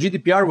that. So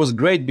GDPR was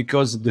great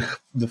because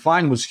the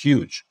fine was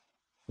huge.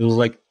 It was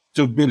like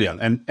 2 billion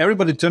and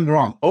everybody turned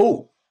around.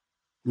 Oh,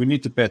 we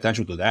need to pay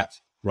attention to that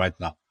right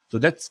now. So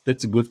that's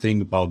a good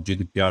thing about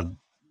GDPR.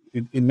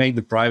 It made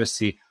the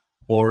privacy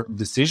or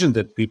decision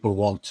that people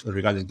want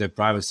regarding their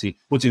privacy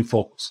put in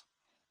focus.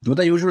 What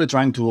I usually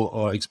trying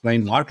to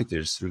explain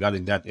marketers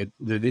regarding that,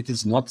 that it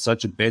is not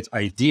such a bad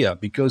idea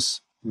because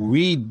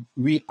we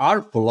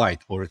are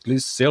polite, or at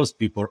least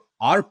salespeople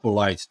are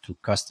polite to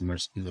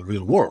customers in the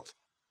real world.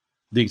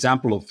 The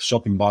example of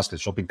shopping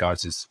baskets, shopping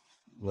carts is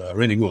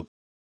really good.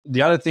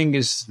 The other thing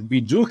is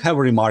we do have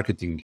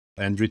remarketing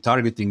and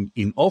retargeting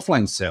in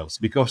offline sales,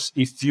 because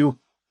if you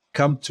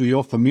come to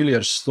your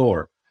familiar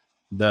store,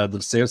 the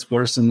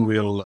salesperson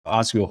will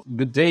ask you,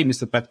 "Good day,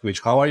 Mr.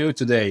 Petković. How are you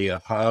today?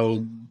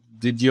 How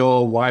did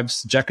your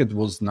wife's jacket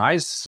was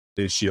nice?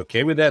 Is she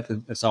okay with that?"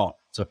 And so on.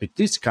 So it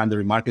is kind of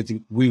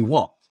remarketing we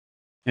want.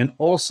 And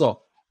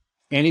also,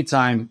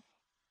 anytime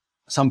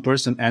some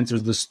person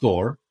enters the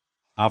store,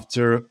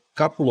 after a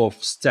couple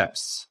of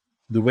steps,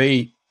 the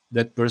way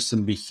that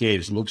person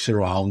behaves, looks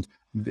around,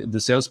 the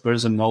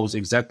salesperson knows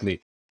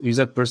exactly, is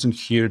that person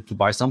here to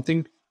buy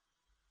something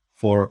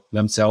for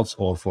themselves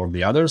or for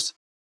the others?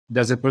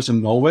 Does that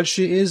person know where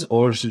she is,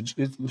 or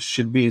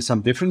should be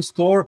some different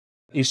store?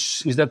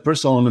 Is that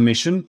person on a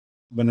mission?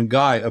 When a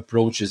guy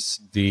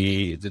approaches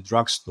the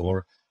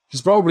drugstore,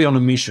 he's probably on a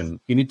mission.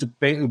 He need to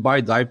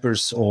buy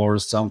diapers or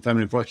some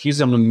family product.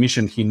 He's on a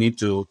mission. He need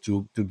to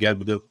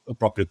get the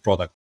appropriate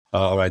product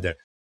right there.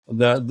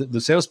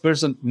 The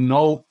salesperson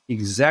know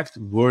exact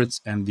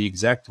words and the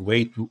exact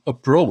way to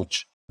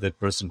approach that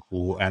person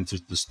who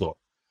enters the store.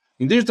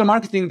 In digital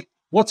marketing,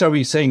 what are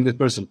we saying that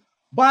person?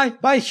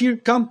 Buy here,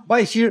 come,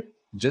 buy here.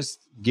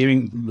 Just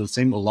giving the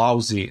same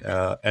lousy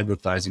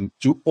advertising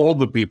to all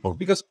the people,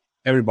 because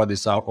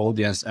everybody's our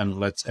audience and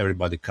lets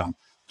everybody come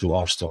to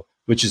our store,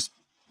 which is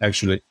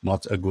actually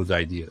not a good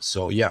idea.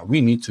 So yeah, we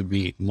need to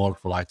be more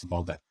polite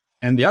about that.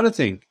 And the other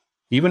thing,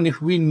 even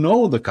if we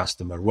know the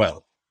customer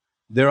well,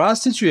 there are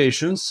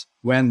situations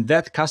when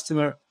that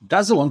customer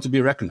doesn't want to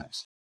be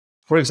recognized.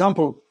 For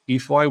example,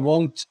 if I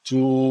want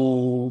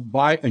to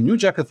buy a new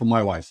jacket for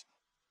my wife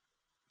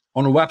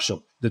on a web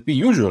shop that we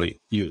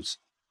usually use,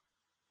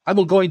 I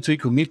will go into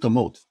incognito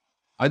mode.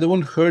 I don't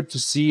want her to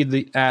see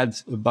the ad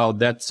about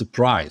that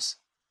surprise.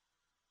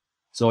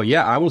 So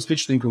yeah, I will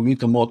switch to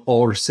incognito mode,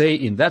 or say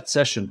in that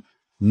session,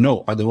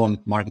 no, I don't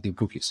want marketing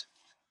cookies,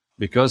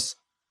 because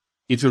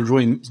it will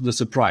ruin the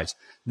surprise.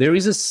 There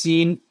is a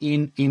scene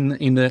in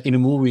a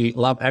movie,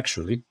 Love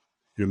Actually.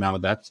 You remember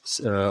that?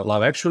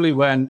 Love Actually,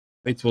 when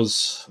it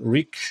was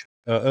Rick,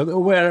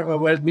 where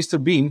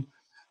Mr. Bean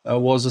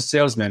was a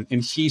salesman,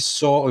 and he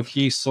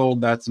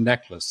sold that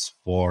necklace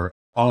for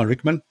Alan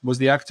Rickman was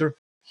the actor.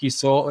 He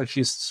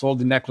sold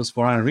the necklace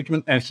for Alan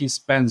Rickman, and he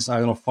spends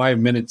 5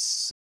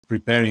 minutes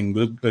preparing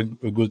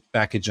a good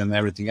package and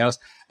everything else.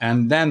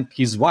 And then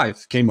his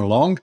wife came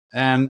along,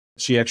 and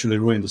she actually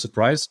ruined the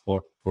surprise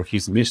for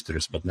his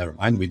mistress. But never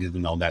mind, we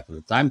didn't know that at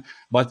the time.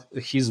 But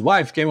his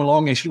wife came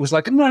along, and she was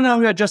like, "No,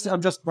 I'm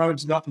just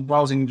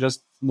browsing,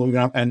 just moving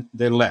around," and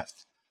they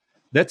left.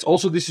 That's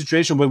also the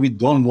situation where we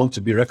don't want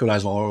to be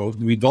recognized, or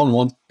we don't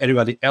want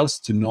everybody else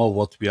to know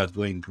what we are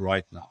doing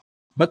right now.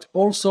 But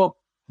also,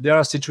 there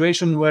are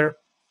situations where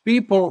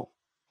people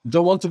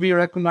don't want to be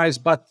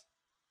recognized, but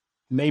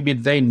maybe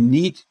they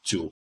need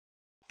to.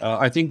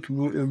 I think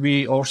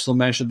we also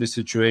mentioned the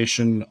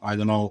situation, I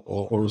don't know,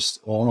 or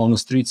on a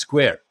street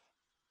square,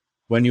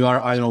 when you are,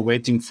 I don't know,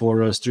 waiting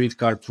for a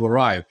streetcar to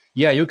arrive.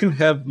 Yeah, you can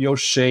have your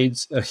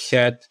shades, a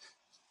hat,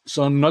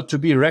 so not to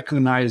be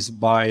recognized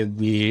by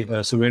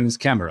the surveillance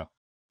camera.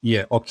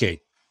 Yeah,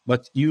 okay.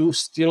 But you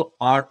still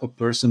are a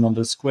person on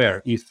the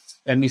square. If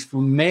the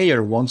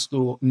mayor wants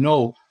to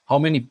know how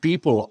many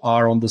people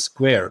are on the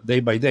square day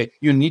by day,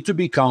 you need to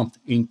be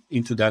counted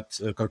into that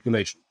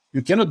calculation.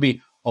 You cannot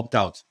be opt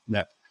out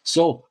that.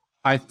 So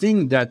I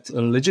think that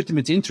a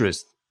legitimate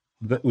interest,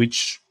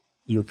 which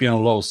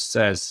European law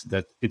says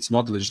that it's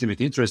not legitimate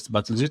interest,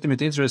 but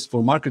legitimate interest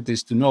for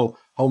marketers to know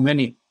how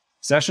many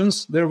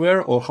sessions there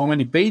were, or how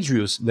many page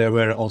views there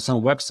were on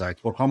some website,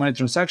 or how many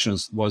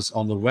transactions was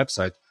on the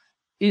website,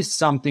 is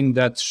something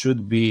that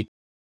should be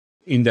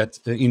in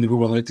the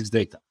Google Analytics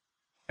data.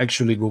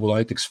 Actually, Google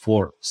Analytics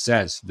 4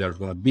 says there's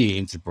going to be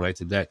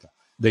interpolated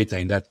data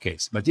in that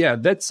case. But yeah,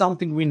 that's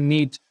something we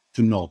need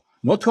to know.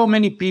 Not how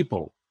many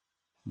people.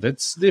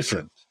 That's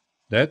different.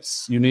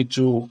 You need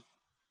to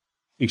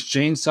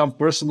exchange some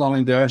personal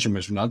interaction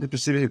with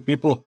multi-specific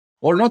people,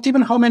 or not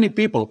even how many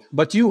people,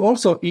 but you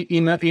also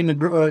in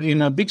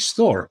a big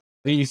store.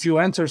 If you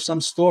enter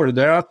some store,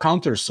 there are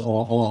counters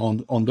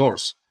on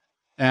doors.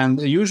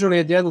 And usually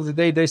at the end of the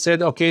day, they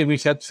said, okay, we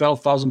had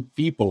 12,000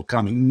 people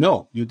coming.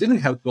 No, you didn't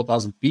have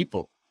 12,000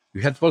 people.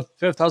 You had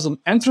 12,000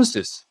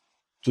 entrances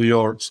to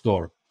your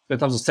store,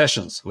 12,000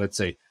 sessions, let's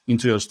say,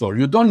 into your store.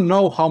 You don't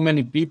know how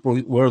many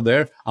people were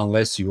there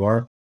unless you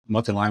are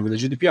not in line with the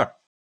GDPR.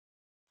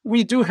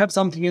 We do have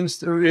something in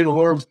the real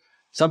world,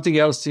 something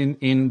else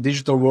in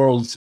digital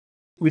world.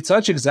 With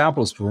such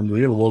examples from the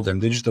real world and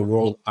digital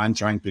world, I'm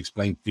trying to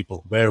explain to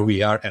people where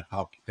we are and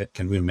how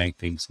can we make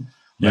things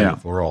better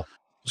for all.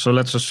 So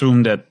let's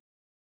assume that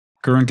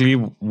currently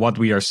what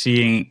we are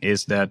seeing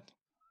is that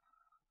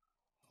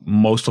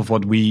most of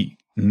what we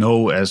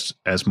know as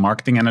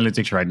marketing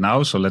analytics right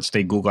now, so let's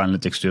take Google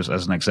Analytics just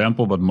as an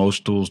example, but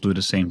most tools do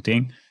the same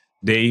thing,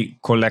 they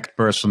collect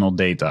personal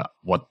data,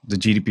 what the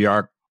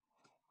GDPR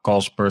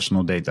calls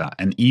personal data.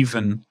 And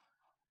even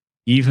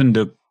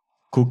the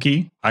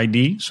cookie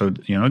ID, so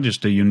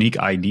just the unique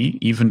ID,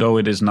 even though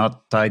it is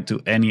not tied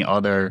to any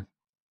other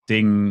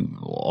thing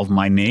of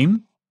my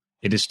name,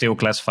 it is still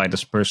classified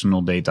as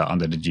personal data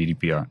under the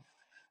GDPR.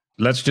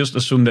 Let's just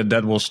assume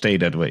that will stay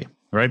that way,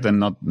 right? And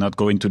not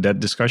go into that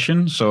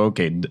discussion. So,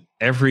 okay,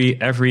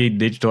 every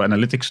digital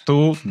analytics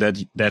tool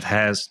that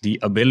has the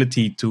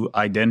ability to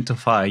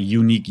identify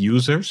unique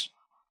users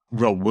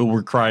will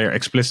require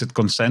explicit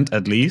consent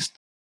at least.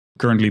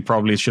 Currently,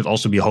 probably it should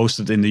also be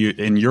hosted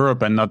in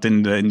Europe and not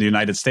in the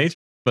United States.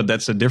 But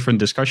that's a different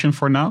discussion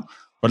for now.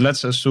 But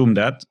let's assume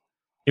that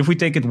if we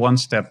take it one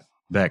step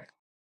back,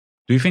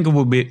 do you think it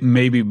would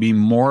maybe be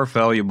more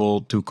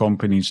valuable to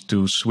companies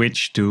to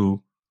switch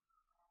to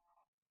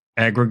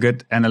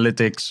aggregate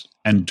analytics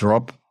and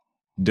drop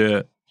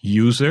the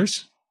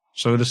users,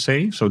 so to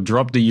say? So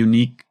drop the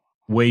unique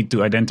way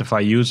to identify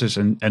users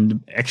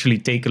and actually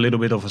take a little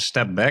bit of a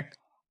step back,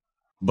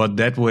 but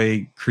that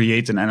way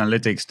create an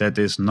analytics that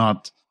is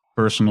not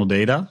personal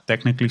data,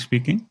 technically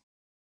speaking?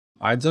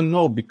 I don't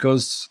know,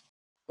 because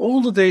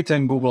all the data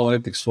in Google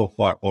Analytics so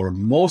far, or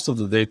most of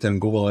the data in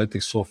Google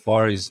Analytics so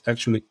far, is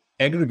actually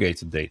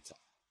aggregated data.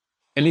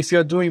 And if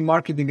you're doing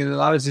marketing and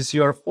analysis,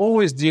 you are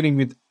always dealing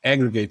with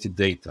aggregated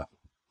data.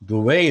 The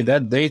way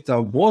that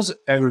data was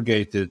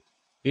aggregated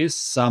is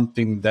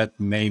something that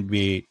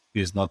maybe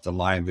is not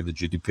aligned with the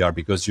GDPR,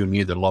 because you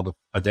need a lot of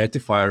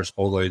identifiers,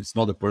 although it's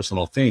not a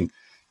personal thing.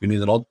 You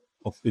need a lot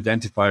of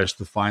identifiers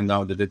to find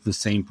out that it's the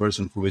same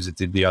person who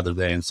visited the other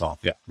day and so on.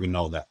 Yeah, we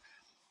know that.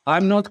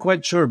 I'm not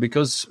quite sure,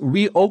 because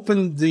we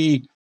opened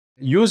the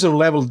user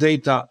level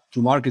data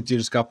to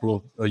marketers a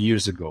couple of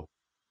years ago.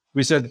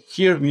 We said,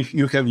 here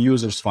you have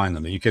users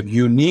finally. You have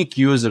unique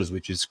users,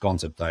 which is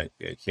concept I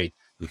hate.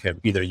 You have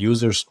either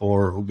users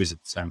or who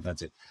visits, and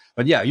that's it.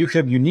 But yeah, you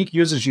have unique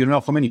users. You know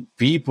how many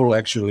people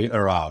actually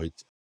are out.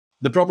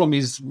 The problem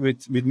is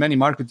with many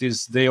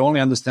marketers, they only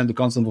understand the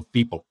concept of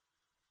people.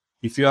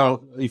 If you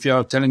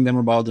are telling them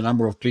about the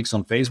number of clicks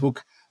on Facebook,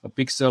 a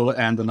pixel,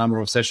 and the number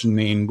of sessions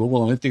in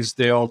Google Analytics,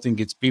 they all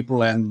think it's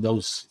people, and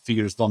those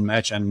figures don't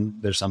match,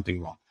 and there's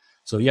something wrong.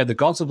 So yeah, the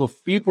concept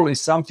of people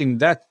is something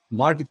that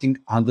marketing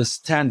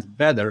understands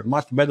better,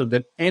 much better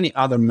than any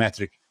other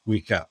metric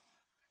we have.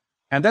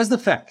 And that's the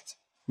fact.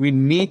 We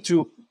need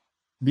to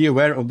be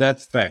aware of that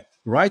fact.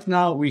 Right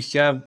now, we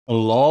have a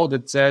law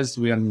that says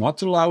we are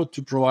not allowed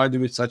to provide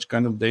you with such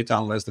kind of data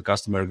unless the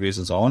customer agrees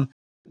and so on.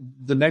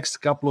 The next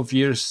couple of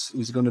years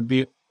is going to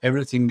be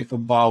everything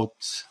about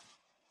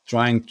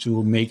trying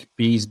to make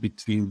peace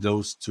between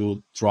those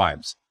two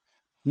tribes.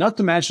 Not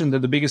to mention that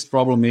the biggest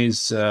problem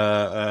is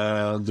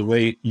the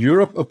way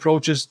Europe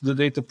approaches the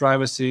data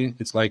privacy.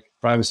 It's like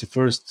privacy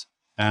first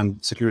and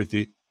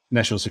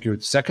national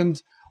security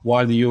second,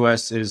 while the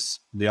US is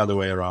the other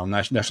way around,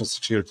 national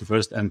security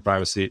first and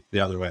privacy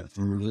the other way,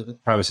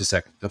 privacy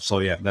second. So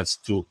yeah, that's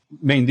two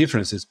main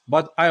differences.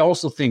 But I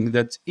also think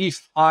that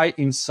if I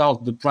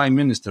insult the prime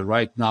minister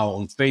right now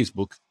on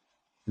Facebook,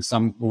 in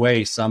some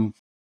way, some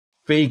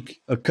fake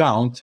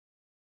account,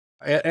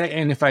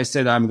 and if I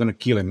said I'm going to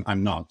kill him,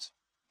 I'm not.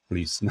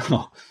 Please,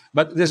 no.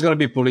 But there's going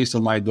to be police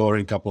on my door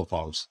in a couple of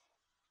hours.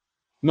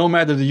 No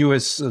matter the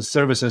US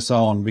service and so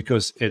on,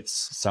 because it's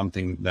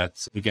something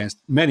that's against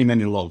many,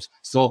 many laws.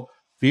 So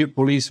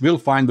police will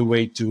find a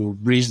way to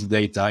breach the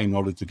data in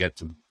order to get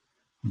to them.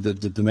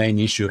 The main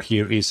issue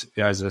here is,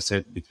 as I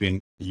said,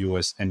 between the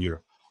US and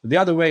Europe. The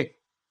other way,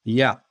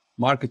 yeah,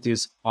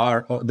 marketers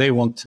they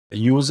want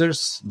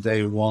users,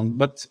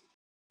 but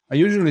I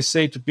usually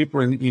say to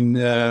people in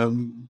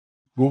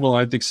Google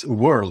Analytics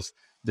world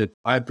that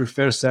I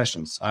prefer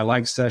sessions. I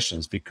like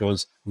sessions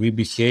because we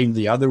behave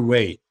the other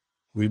way.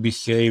 We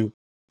behave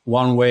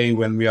one way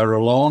when we are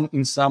alone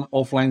in some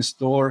offline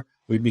store.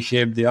 We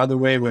behave the other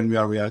way when we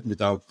are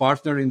with our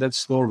partner in that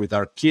store, with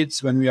our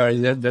kids when we are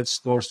in that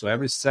store. So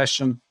every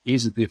session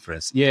is a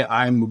difference. Yeah,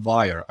 I'm a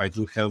buyer. I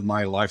do have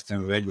my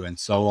lifetime value and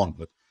so on.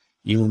 But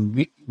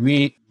even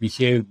we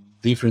behave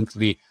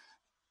differently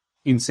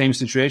in same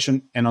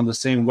situation and on the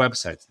same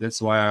website.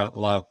 That's why I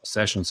love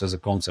sessions as a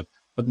concept.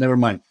 But never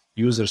mind,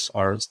 users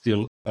are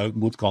still a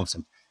good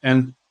concept.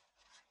 And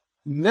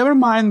never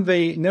mind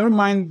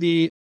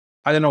the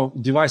I don't know,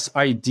 device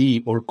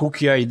ID or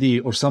cookie ID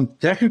or some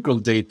technical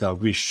data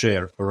we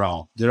share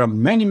around. There are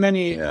many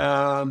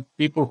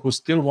people who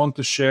still want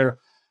to share,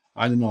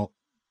 I don't know,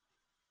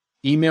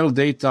 email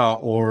data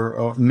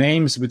or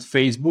names with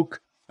Facebook.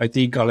 I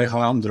think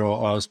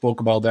Alejandro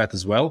spoke about that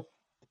as well.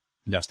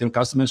 There are still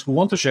customers who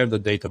want to share the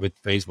data with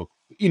Facebook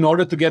in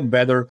order to get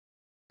better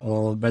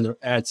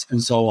ads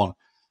and so on.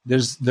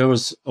 There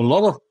was a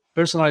lot of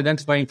personal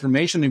identifying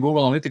information in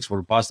Google Analytics for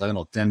the past,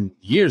 10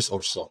 years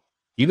or so.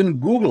 Even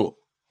Google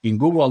in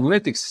Google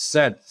Analytics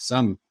said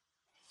some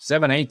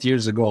 7-8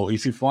 years ago,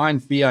 if you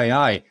find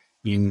PII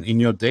in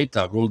your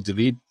data, we'll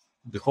delete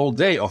the whole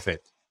day of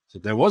it. So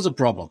there was a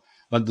problem.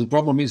 But the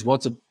problem is,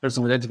 what's a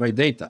personal identified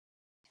data?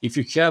 If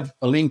you have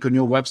a link on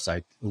your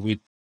website with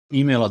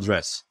email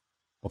address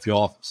of your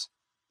office,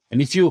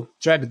 And if you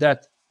track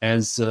that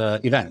as an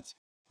event,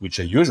 which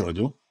I usually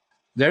do,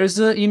 there is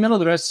an email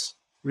address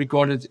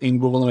recorded in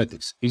Google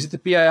Analytics. Is it a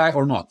PII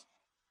or not?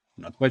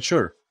 Not quite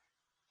sure.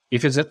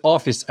 If it's at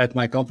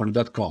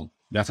office@mycompany.com,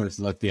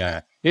 definitely not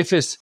PII. If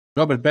it's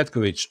Robert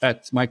Petković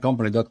at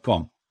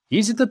mycompany.com,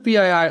 is it a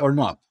PII or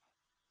not?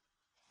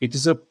 It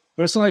is a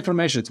personal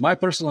information. It's my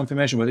personal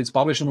information, but it's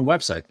published on a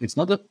website. It's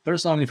not a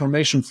personal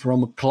information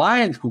from a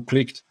client who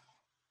clicked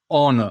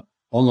on a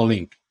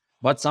link.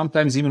 But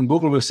sometimes even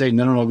Google will say,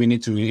 no, we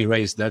need to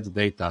erase that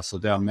data. So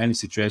there are many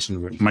situations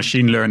where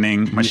machine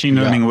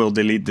learning will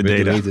delete the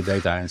data. Delete the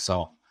data and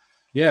so on.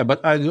 Yeah,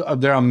 but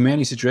there are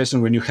many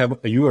situations when you have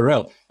a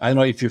URL. I don't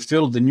know if you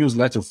fill the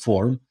newsletter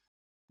form,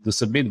 the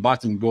submit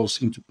button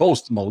goes into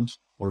post mode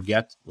or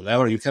get,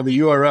 whatever. You have a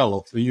URL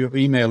of your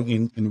email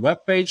in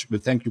web page, the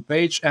thank you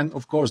page. And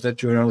of course, that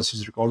URL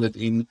is recorded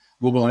in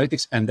Google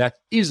Analytics, and that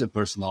is a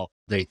personal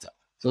data.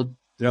 So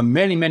there are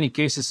many, many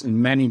cases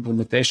and many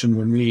implementations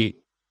when we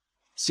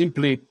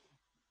simply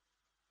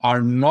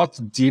are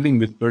not dealing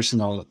with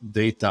personal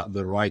data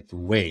the right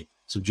way.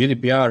 So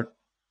GDPR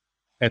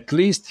at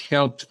least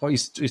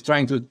is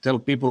trying to tell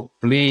people,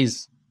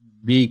 please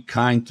be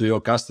kind to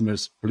your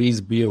customers.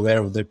 Please be aware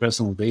of their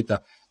personal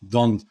data.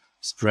 Don't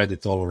spread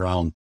it all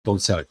around.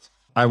 Don't sell it.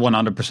 I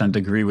 100%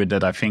 agree with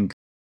that. I think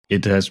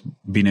it has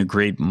been a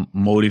great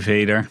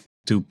motivator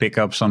to pick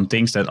up some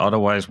things that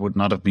otherwise would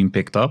not have been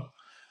picked up.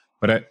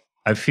 But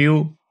I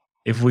feel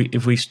if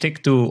we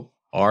stick to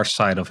our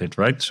side of it,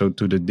 right? So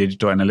to the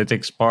digital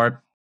analytics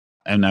part,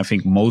 and I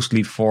think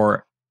mostly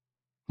for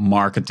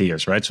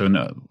marketeers, right? So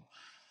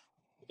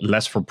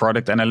less for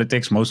product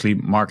analytics, mostly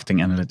marketing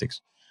analytics.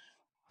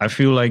 I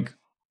feel like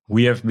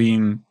we have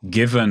been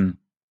given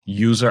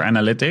user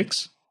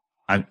analytics,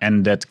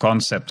 and that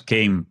concept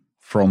came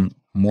from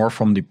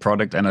the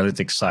product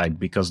analytics side,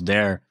 because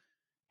there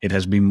it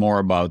has been more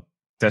about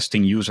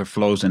testing user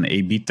flows and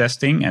A/B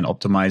testing and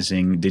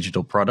optimizing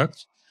digital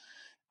products.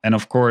 And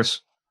of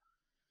course,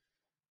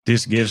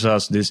 this gives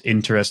us this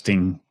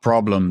interesting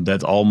problem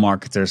that all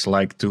marketers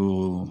like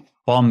to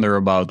ponder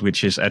about,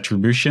 which is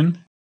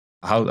attribution.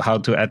 How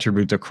to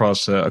attribute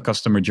across a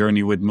customer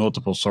journey with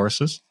multiple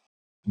sources.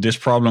 This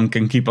problem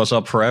can keep us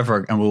up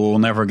forever, and we will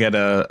never get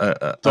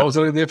a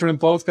totally different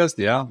podcast.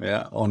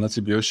 Yeah, on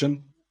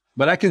attribution.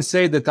 But I can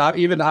say that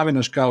even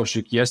Avinash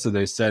Kaushik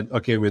yesterday said,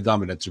 okay, we're done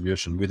with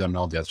attribution. We don't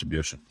know the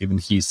attribution. Even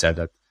he said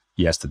that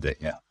yesterday.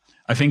 Yeah.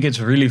 I think it's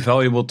really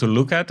valuable to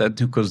look at and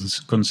to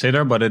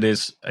consider, but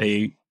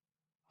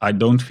I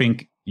don't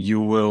think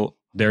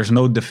there's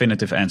no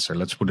definitive answer.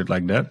 Let's put it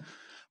like that.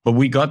 But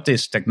we got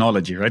this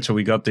technology, right? So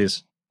we got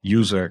this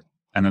user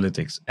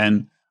analytics,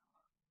 and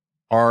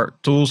our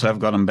tools have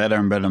gotten better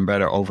and better and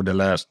better over the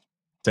last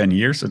 10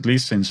 years, at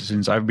least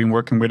since I've been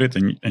working with it,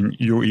 and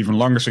you even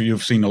longer. So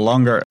you've seen a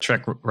longer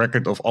track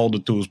record of all the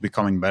tools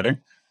becoming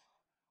better.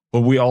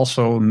 But we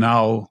also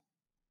now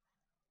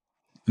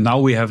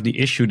we have the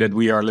issue that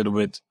we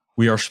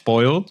are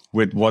spoiled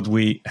with what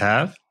we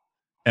have.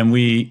 And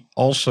we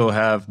also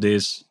have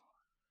this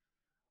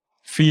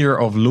fear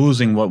of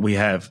losing what we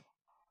have.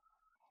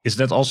 Is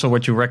that also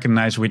what you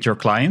recognize with your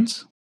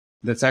clients?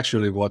 That's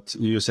actually what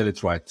you said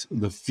it right.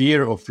 The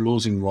fear of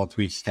losing what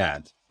we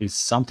had is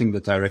something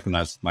that I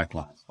recognize with my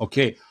clients.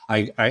 Okay,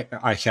 I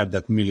had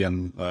that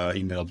million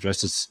email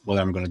addresses. What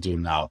am I going to do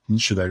now?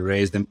 Should I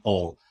raise them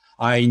all?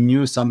 I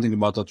knew something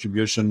about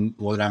attribution.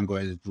 What I'm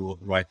going to do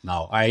right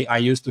now? I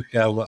used to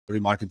have a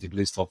remarketing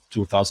list of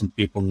 2,000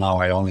 people. Now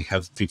I only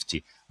have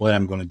 50. What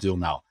I'm going to do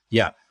now?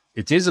 Yeah,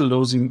 it is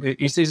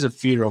a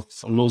fear of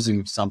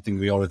losing something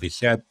we already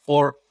had,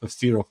 or a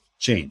fear of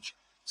change.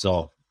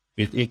 So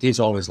it is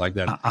always like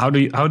that. How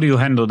do you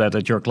handle that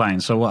at your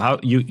clients? So how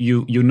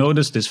you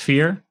notice this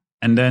fear,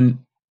 and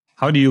then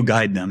how do you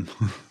guide them?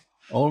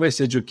 Always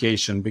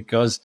education,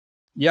 because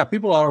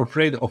people are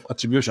afraid of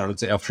attribution. I would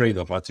say afraid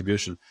of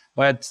attribution,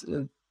 but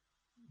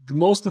the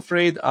most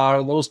afraid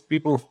are those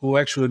people who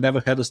actually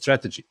never had a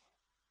strategy.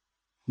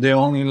 They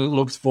only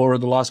looked for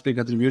the last click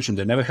attribution.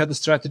 They never had a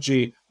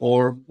strategy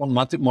or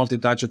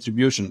multi-touch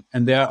attribution,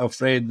 and they are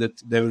afraid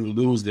that they will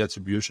lose the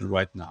attribution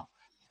right now.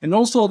 And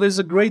also, there's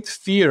a great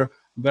fear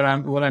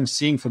that what I'm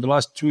seeing for the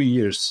last 2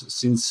 years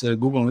since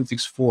Google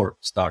Analytics 4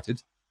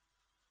 started.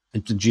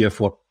 And the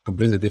GA4,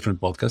 completely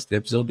different podcast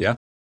episode, yeah.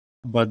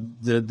 But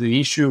the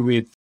issue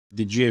with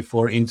the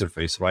GA4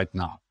 interface right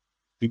now,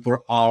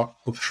 people are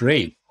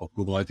afraid of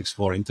Google Analytics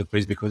 4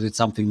 interface because it's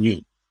something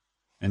new,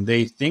 and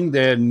they think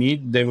they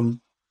will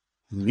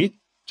need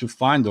to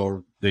find,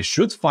 or they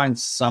should find,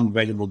 some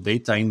valuable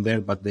data in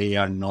there, but they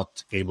are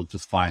not able to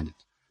find it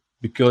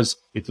because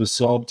it was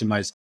so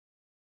optimized.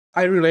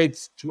 I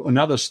relate to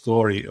another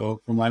story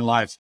from my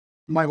life.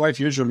 My wife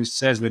usually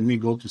says when we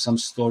go to some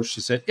store,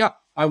 she said, "Yeah,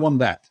 I want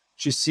that."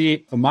 She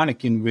see a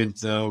mannequin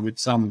with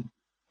some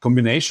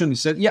combination. He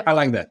said, "Yeah, I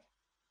like that.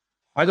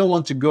 I don't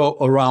want to go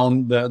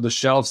around the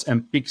shelves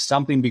and pick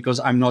something because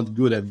I'm not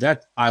good at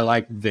that. I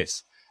like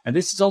this." And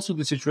this is also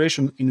the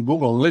situation in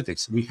Google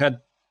Analytics. We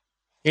had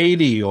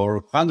 80 or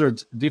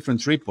 100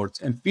 different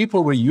reports, and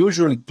people were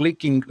usually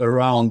clicking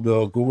around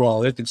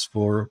Google Analytics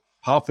for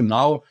half an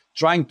hour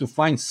trying to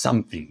find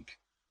something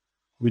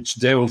which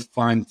they will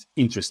find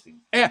interesting.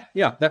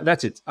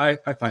 That's it. I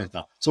find it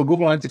now. So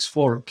Google Analytics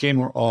 4 came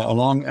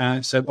along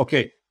and said,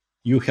 okay,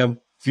 you have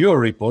fewer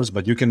reports,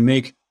 but you can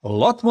make a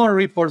lot more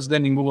reports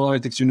than in Google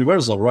Analytics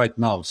Universal right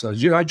now. So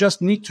I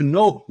just need to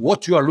know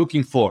what you are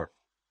looking for.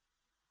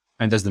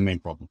 And that's the main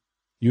problem.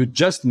 You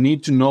just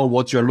need to know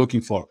what you're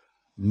looking for.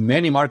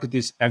 Many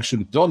marketers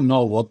actually don't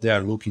know what they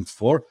are looking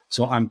for.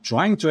 So I'm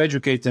trying to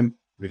educate them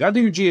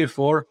regarding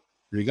GA4,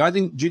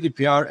 regarding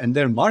GDPR and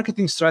their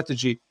marketing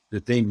strategy,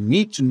 that they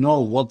need to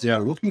know what they are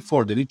looking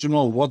for. They need to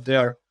know what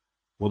the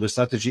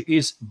strategy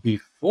is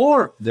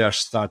before they are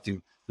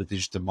starting the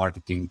digital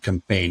marketing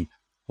campaign,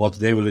 what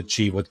they will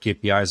achieve, what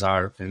KPIs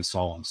are, and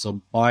so on.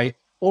 So by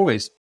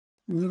always,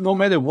 no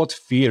matter what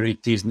fear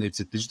it is,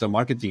 it's a digital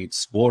marketing, it's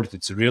sport,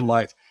 it's real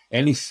life,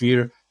 any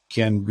fear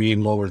can be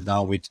lowered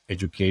down with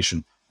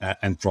education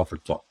and proper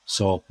talk.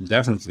 So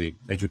definitely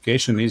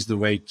education is the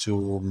way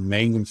to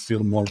make them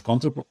feel more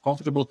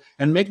comfortable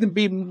and make them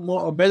be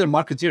better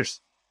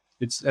marketeers.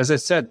 It's, as I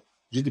said,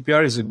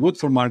 GDPR is good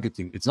for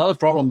marketing. It's not a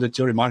problem that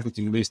your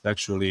marketing list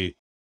actually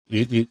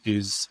it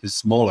is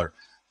smaller.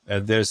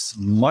 There's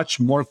much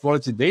more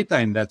quality data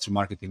in that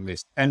marketing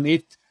list, and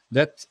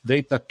that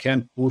data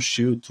can push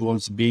you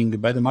towards being a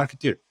better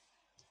marketer.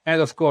 And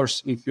of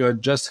course, if you are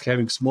just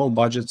having small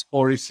budgets,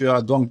 or if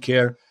you don't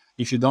care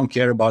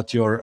about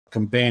your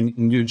campaign,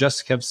 and you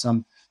just have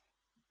some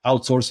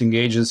outsourcing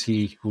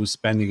agency who's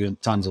spending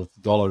tons of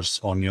dollars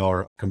on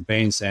your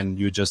campaigns, and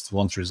you just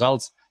want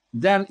results,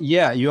 then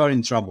you are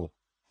in trouble.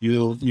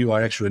 You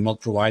are actually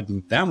not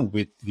providing them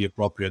with the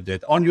appropriate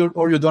data,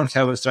 or you don't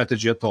have a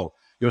strategy at all.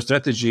 Your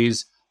strategy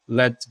is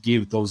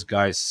give those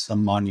guys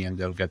some money and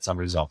they'll get some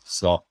results.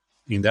 So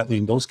in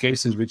those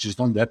cases, which is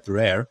not that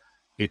rare,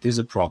 it is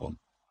a problem.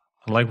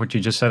 I like what you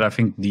just said. I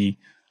think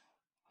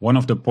one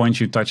of the points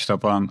you touched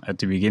upon at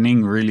the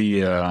beginning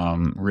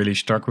really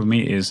struck with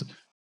me is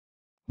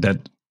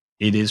that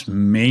it is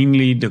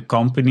mainly the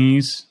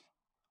companies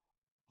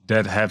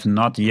that have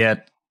not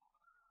yet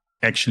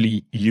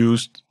actually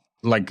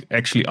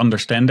actually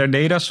understand their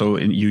data. So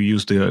you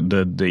use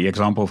the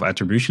example of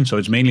attribution. So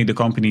it's mainly the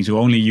companies who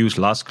only use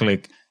last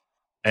click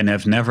and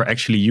have never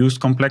actually used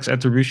complex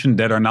attribution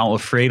that are now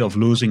afraid of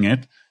losing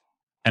it.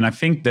 And I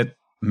think that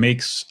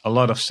makes a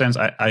lot of sense.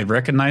 I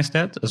recognize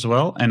that as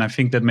well. And I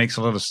think that makes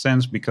a lot of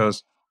sense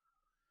because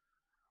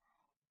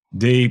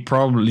they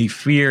probably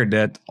fear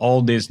that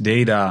all this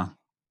data,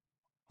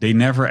 they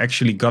never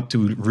actually got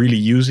to really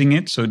using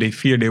it. So they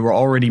fear they were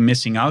already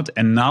missing out.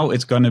 And now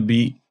it's going to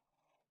be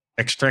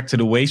extracted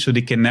away so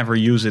they can never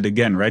use it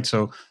again, right?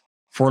 So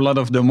for a lot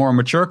of the more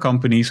mature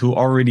companies who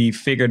already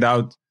figured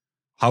out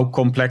how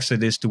complex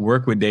it is to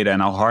work with data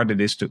and how hard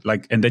it is to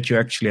and that you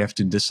actually have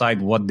to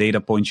decide what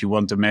data points you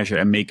want to measure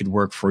and make it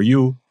work for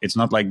you. It's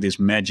not like this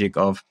magic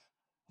of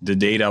the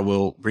data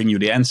will bring you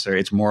the answer.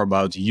 It's more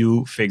about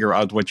you figure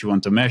out what you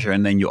want to measure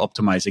and then you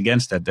optimize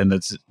against that. And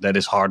that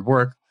is hard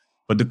work.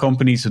 But the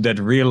companies that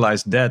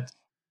realize that,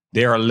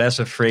 they are less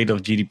afraid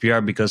of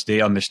GDPR because they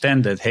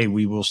understand that, hey,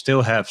 we will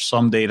still have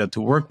some data to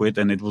work with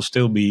and it will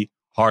still be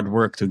hard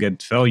work to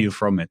get value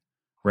from it.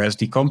 Whereas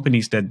the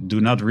companies that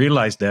do not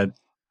realize that,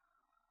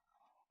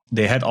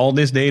 they had all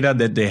this data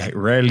that they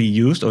rarely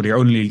used, or they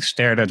only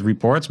stared at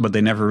reports, but they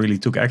never really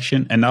took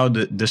action. And now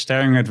the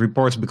staring at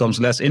reports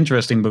becomes less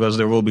interesting because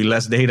there will be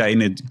less data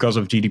in it because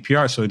of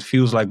GDPR. So it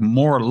feels like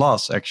more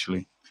loss,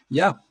 actually.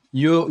 Yeah,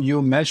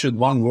 you mentioned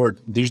one word,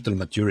 digital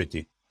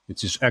maturity.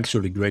 It is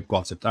actually a great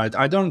concept.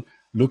 I don't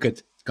look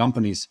at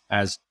companies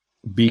as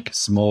big,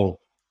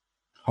 small,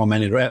 how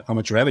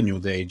much revenue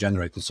they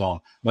generate and so on.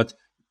 But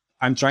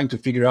I'm trying to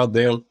figure out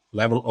their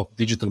level of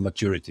digital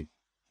maturity,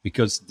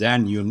 because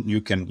then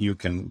you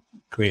can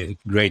create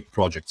great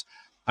projects.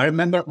 I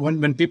remember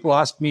when people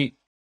ask me,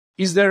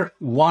 is there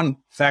one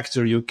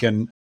factor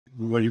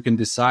where you can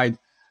decide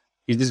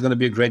is this going to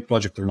be a great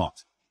project or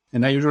not?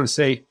 And I usually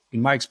say,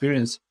 in my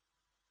experience,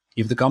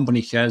 if the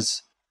company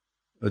has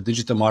a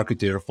digital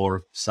marketer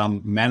or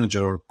some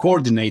manager or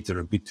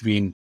coordinator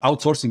between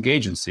outsourcing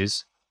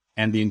agencies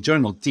and the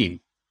internal team,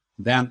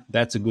 then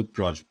that's a good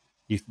project.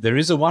 If there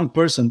is one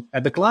person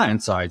at the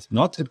client side,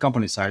 not at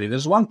company side, if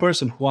there's one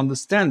person who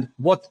understands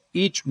what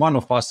each one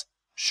of us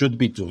should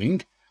be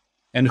doing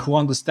and who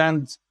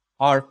understands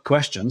our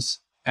questions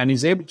and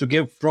is able to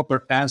give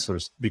proper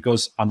answers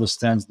because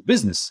understands the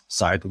business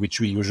side, which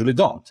we usually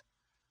don't,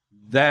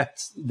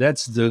 that's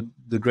the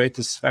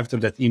greatest factor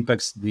that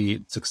impacts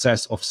the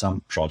success of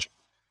some project.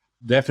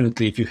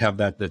 Definitely, if you have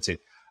that, that's it.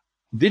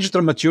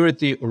 Digital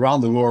maturity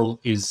around the world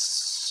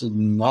is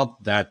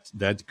not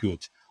that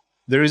good.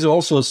 There is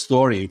also a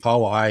story of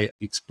how I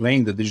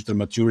explain the digital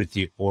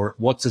maturity, or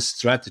what's a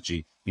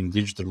strategy in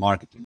digital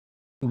marketing.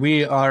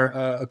 We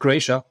are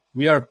Croatia.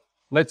 We are,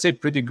 let's say,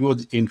 pretty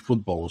good in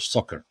football,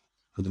 soccer,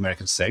 what the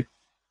Americans say.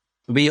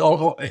 We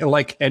all,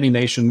 like any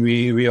nation,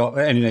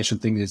 any nation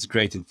thinks it's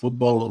great in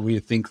football. We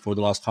think for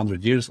the last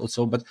 100 years or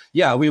so. But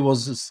yeah, we were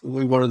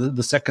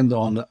the second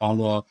on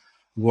the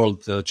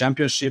world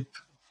championship.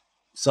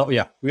 So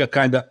yeah, we are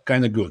kind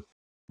of good.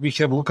 We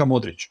have Luka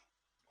Modric,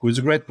 who is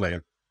a great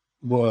player,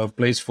 who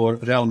plays for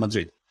Real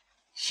Madrid.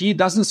 He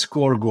doesn't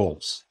score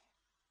goals,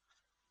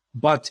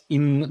 but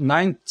in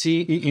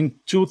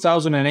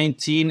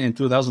 2018 and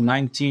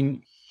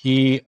 2019,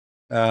 he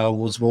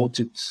was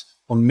voted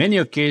on many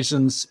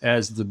occasions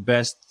as the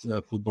best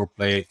football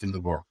player in the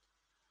world.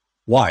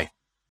 Why?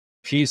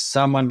 He's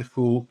someone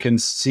who can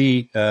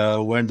see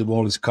where the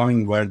ball is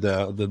coming, where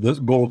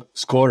the goal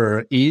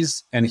scorer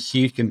is, and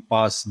he can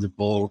pass the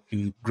ball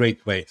in a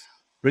great way.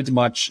 Pretty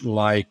much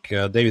like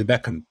David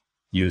Beckham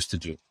used to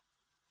do.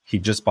 He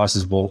just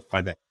passes ball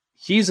like that.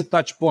 He's a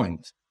touch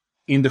point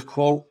in the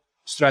whole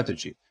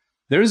strategy.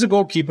 There is a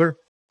goalkeeper,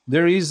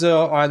 there is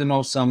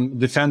some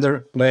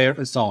defender, player,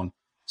 and so on.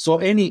 So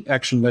any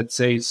action, let's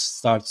say,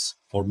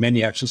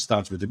 many actions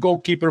starts with the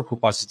goalkeeper who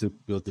passes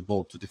the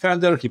ball to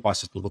defender. He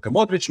passes to Luka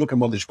Modric. Luka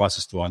Modric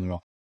passes to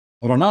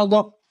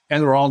Ronaldo,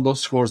 and Ronaldo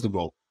scores the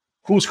goal.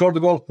 Who scored the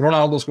goal?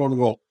 Ronaldo scored the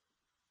goal.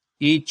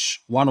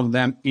 Each one of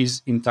them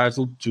is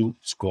entitled to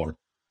score.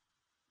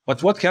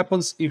 But what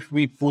happens if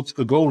we put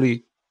a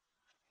goalie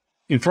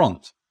in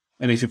front?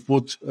 And if you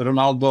put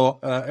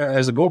Ronaldo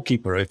as a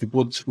goalkeeper, if you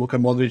put Luka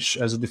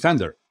Modric as a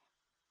defender,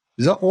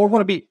 these are all going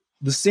to be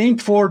the same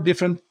 4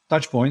 different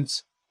touch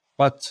points,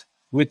 but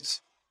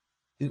with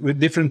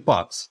different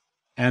paths.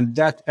 And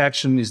that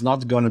action is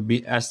not going to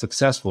be as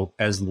successful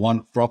as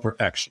one proper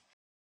action.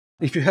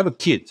 If you have a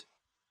kid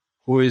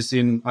who is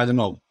in,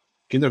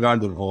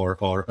 kindergarten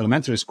or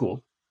elementary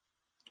school,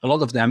 a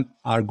lot of them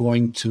are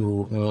going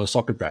to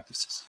soccer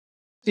practices.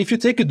 If you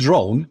take a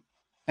drone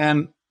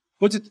and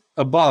put it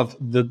above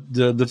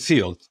the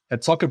field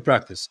at soccer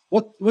practice,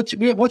 what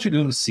you're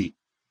going to see?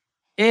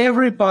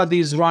 Everybody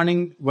is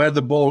running where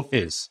the ball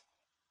is.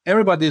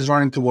 Everybody is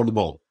running toward the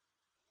ball.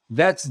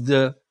 That's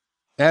the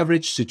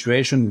average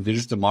situation in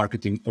digital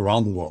marketing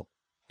around the world.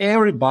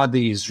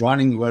 Everybody is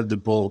running where the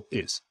ball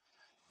is.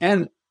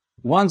 And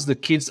once the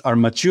kids are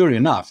mature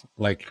enough,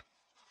 like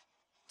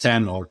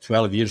 10 or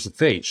 12 years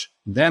of age,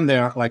 then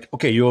they're like,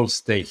 okay, you will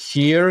stay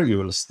here, you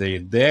will stay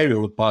there,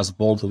 you will pass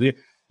ball to there.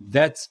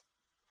 That's,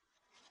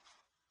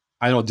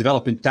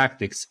 developing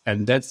tactics,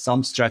 and that's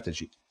some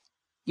strategy.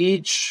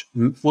 Each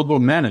football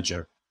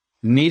manager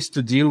needs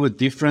to deal with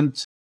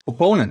different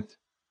opponent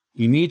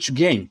in each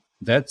game.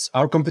 That's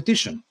our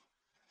competition.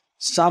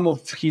 Some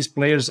of his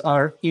players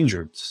are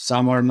injured.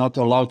 Some are not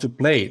allowed to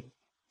play.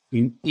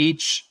 In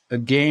each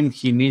game,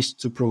 he needs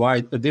to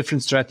provide a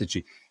different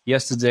strategy.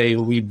 Yesterday,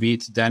 we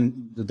beat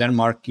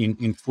Denmark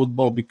in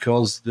football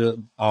because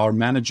our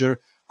manager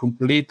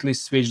completely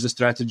switched the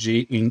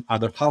strategy in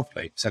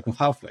second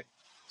half play.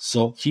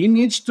 So he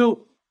needs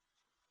to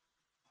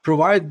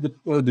provide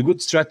the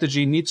good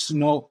strategy, needs to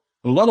know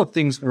a lot of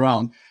things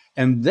around,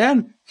 and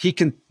then he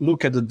can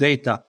look at the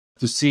data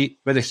to see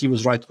whether he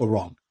was right or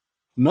wrong.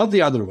 Not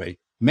the other way.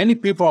 Many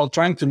people are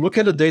trying to look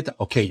at the data.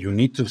 Okay, you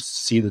need to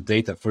see the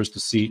data first to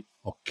see,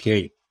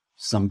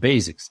 some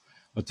basics.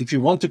 But if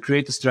you want to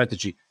create a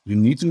strategy, you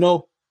need to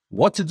know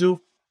what to do,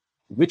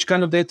 which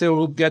kind of data you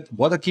will get,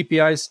 what are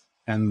KPIs,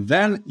 and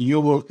then you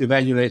will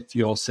evaluate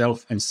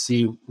yourself and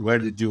see where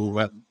did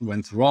you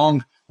went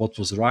wrong, what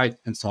was right,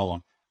 and so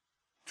on.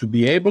 To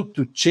be able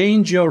to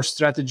change your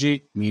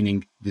strategy,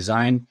 meaning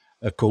design,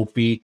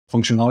 copy,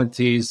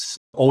 functionalities,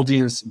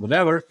 audience,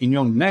 whatever, in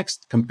your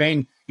next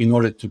campaign in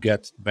order to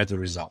get better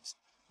results.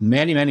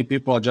 Many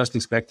people are just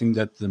expecting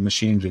that the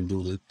machine will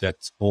do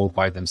that all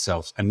by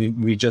themselves,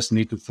 and we just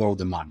need to throw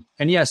the money.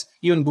 And yes,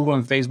 even Google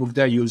and Facebook,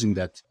 they're using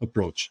that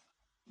approach.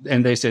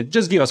 And they said,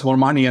 just give us more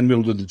money and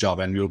we'll do the job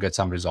and we'll get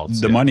some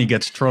results. The money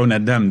gets thrown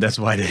at them. That's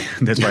why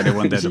they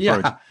want that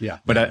approach. Yeah.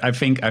 But I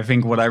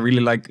think what I really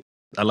like,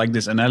 I like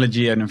this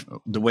analogy, and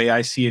the way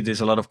I see it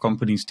is a lot of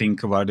companies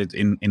think about it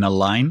in a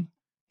line.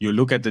 You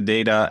look at the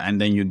data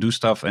and then you do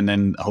stuff, and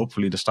then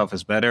hopefully the stuff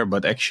is better.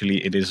 But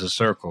actually, it is a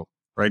circle,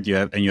 right?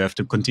 You have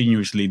to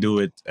continuously do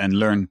it and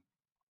learn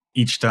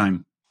each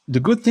time. The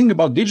good thing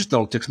about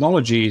digital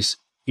technology is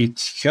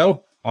it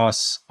helps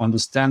us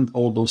understand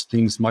all those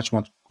things much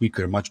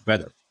quicker, much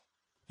better.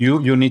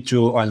 You need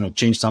to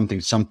change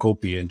something, some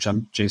copy, and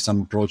change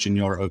some approach in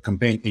your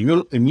campaign, and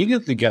you'll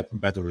immediately get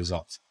better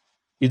results.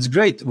 It's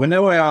great.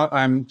 Whenever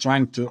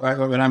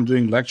when I'm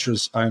doing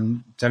lectures,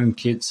 I'm telling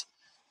kids,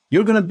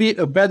 you're going to be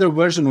a better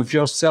version of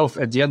yourself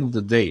at the end of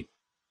the day.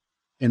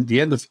 At the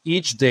end of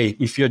each day,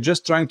 if you're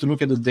just trying to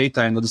look at the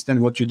data and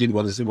understand what you did,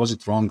 was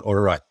it wrong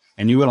or right?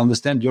 And you will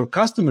understand your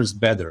customers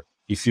better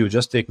if you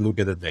just take a look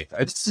at the data.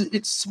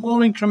 It's small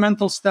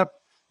incremental step,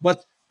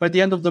 but by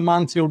the end of the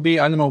month, you'll be,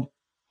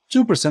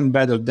 2%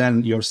 better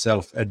than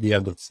yourself at the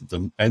end of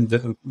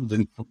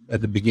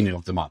at the beginning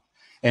of the month.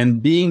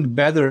 And being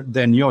better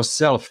than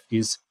yourself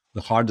is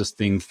the hardest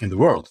thing in the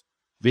world.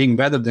 Being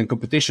better than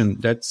competition,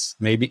 that's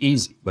maybe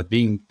easy, but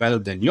being better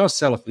than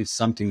yourself is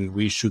something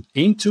we should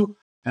aim to.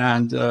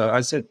 And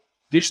I said,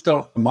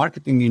 digital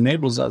marketing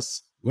enables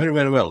us very,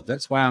 very well.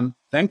 That's why I'm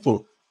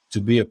thankful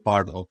to be a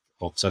part of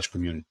such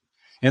community.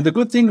 And the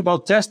good thing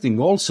about testing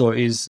also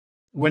is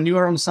when you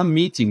are on some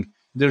meeting,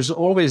 there's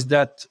always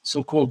that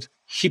so-called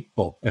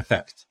HIPPO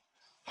effect,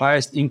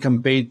 highest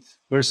income paid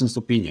person's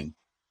opinion.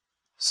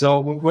 So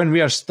when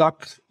we are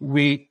stuck,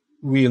 we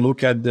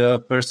look at the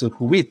person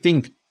who we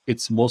think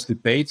it's mostly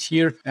paid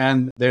here,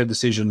 and their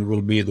decision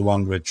will be the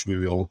one which we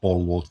will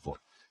all vote for.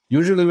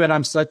 Usually when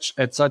I'm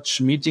at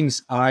such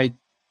meetings, I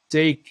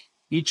take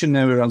each and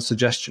every one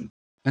suggestion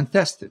and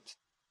test it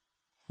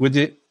with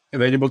the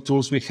available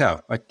tools we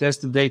have. I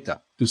test the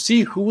data to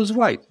see who was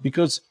right,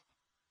 because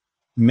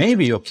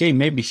maybe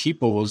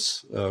Hippo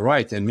was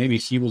right, and maybe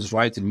he was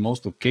right in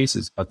most of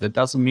cases, but that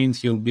doesn't mean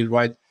he'll be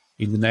right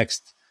in the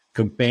next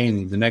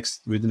campaign,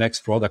 with the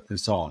next product, and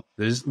so on.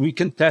 We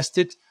can test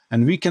it,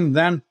 and we can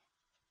then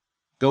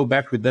go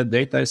back with that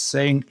data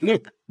saying,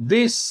 look,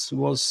 this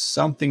was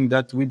something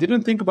that we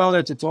didn't think about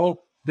it at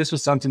all. This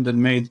was something that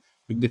made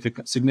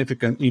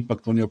significant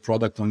impact on your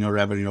product, on your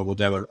revenue, or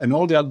whatever. And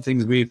all the other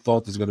things we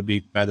thought is going to be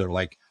better,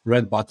 like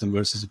red button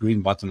versus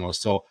green button or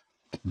so,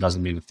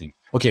 doesn't mean a thing.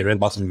 Okay, red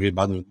button, green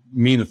button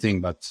mean a thing,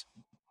 but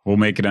we'll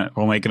make it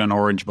an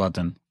orange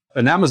button.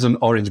 An Amazon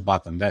orange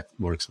button, that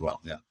works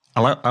well. Yeah.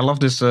 I love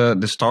this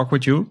talk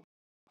with you.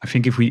 I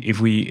think if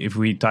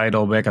we tie it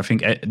all back, I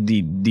think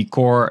the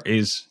core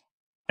is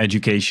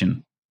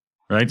education,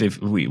 right?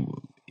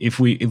 If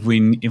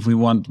we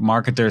want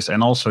marketers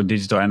and also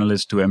digital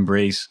analysts to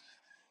embrace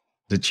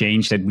the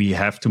change that we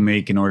have to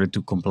make in order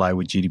to comply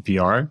with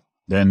GDPR,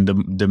 then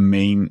the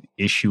main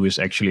issue is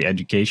actually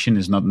education.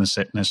 Is not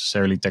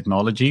necessarily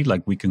technology.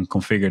 Like, we can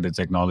configure the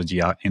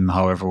technology in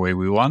however way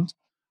we want.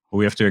 But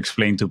we have to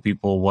explain to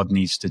people what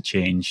needs to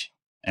change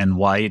and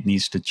why it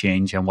needs to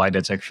change and why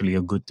that's actually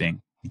a good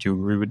thing. Would you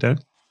agree with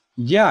that?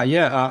 Yeah.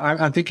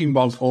 I'm thinking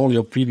about all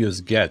your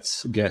previous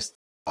guests.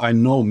 I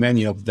know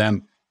many of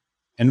them,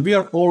 and we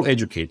are all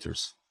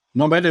educators.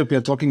 No matter if we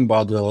are talking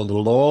about the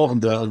law,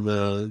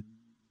 the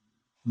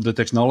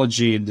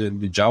technology,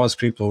 the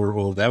JavaScript or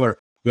whatever,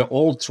 we are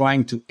all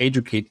trying to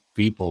educate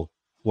people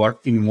who are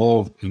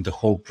involved in the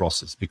whole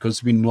process,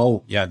 because we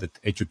know, that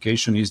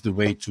education is the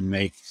way to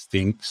make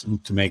things,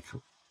 to make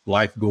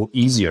life go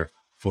easier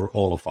for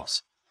all of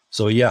us.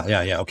 So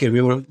okay,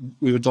 we were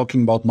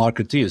talking about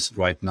marketeers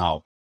right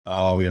now.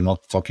 We are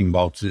not talking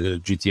about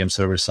GTM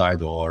server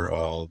side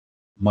or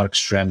Mark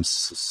Strem's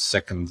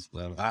second,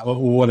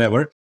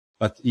 whatever.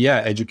 But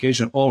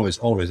education, always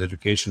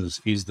education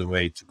is the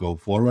way to go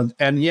forward.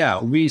 And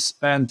we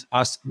spend,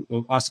 us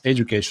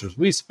educators,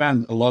 we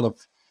spend a lot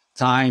of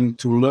time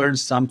to learn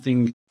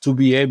something, to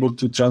be able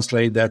to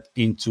translate that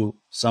into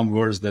some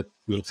words that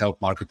will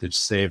help marketers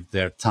save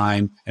their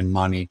time and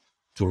money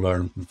to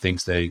learn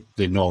things they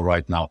know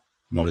right now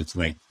in order to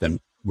make them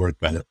work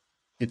better.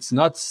 It's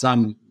not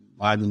some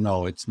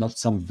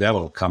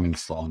devil coming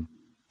from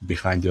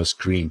behind your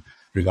screen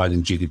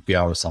regarding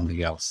GDPR or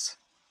something else.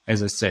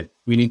 As I said,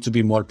 we need to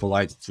be more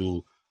polite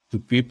to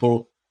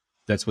people.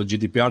 That's what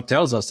GDPR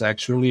tells us,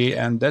 actually,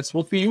 and that's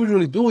what we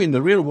usually do in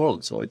the real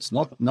world. So it's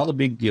not a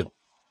big deal.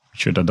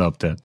 Should adopt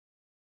that.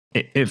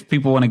 If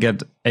people want to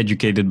get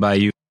educated by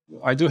you,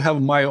 I do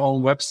have my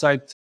own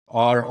website,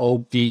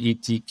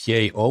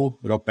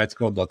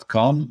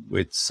 ropetko.com,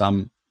 with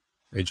some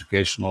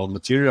educational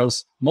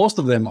materials. Most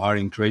of them are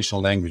in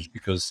Croatian language,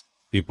 because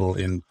people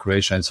in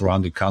Croatia and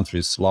surrounding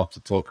countries love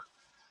to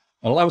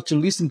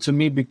listen to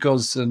me,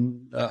 because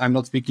I'm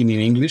not speaking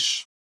in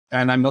English,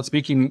 and I'm not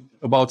speaking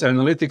about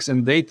analytics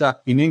and data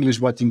in English,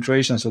 but in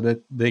Croatian, so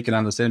that they can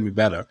understand me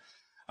better.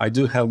 I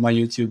do have my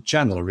YouTube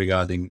channel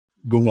regarding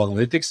Google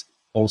Analytics,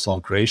 also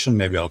on Croatian.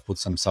 Maybe I'll put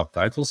some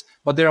subtitles,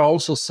 but there are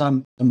also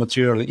some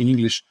material in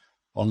English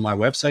on my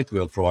website.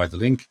 We'll provide the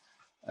link.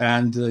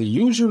 And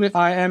usually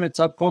I am at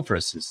top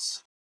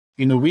conferences.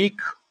 In a week,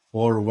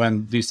 or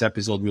when this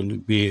episode will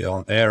be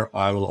on air,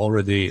 I will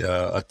already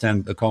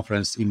attend a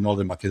conference in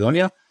Northern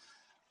Macedonia,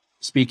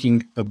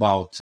 speaking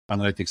about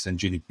analytics and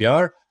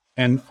GDPR.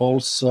 And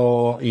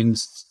also in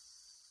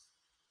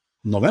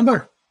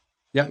November,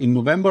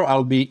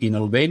 I'll be in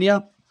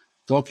Albania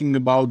talking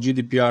about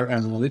GDPR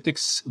and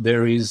analytics.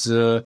 There is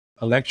a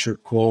lecture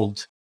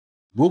called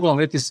Google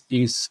Analytics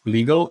is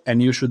Legal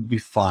and You Should Be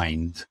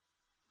Fined.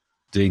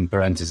 In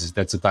parentheses,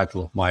 that's the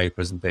title of my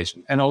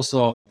presentation. And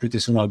also, pretty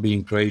soon I'll be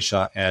in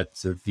Croatia at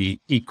the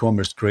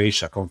e-commerce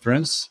Croatia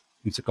conference.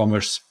 It's a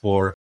conference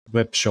for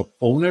web shop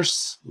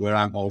owners, where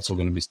I'm also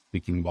going to be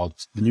speaking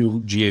about the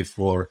new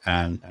GA4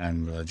 and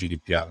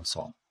GDPR and so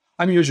on.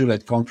 I'm usually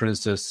at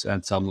conferences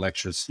and some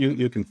lectures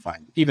you can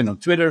find, even on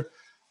Twitter,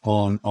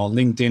 on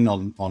LinkedIn,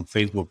 on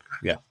Facebook.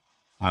 Yeah,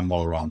 I'm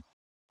all around.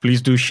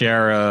 Please do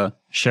share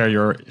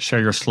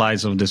your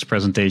slides of this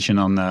presentation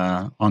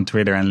on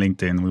Twitter and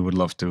LinkedIn. We would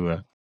love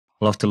to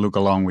look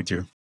along with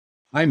you.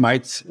 I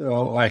might,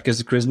 like as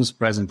a Christmas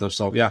present or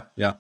so. Yeah.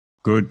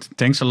 Good.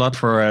 Thanks a lot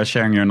for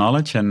sharing your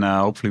knowledge, and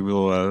hopefully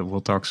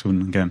we'll talk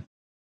soon again.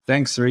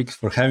 Thanks, Rick,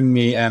 for having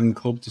me, and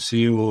hope to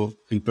see you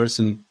in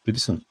person pretty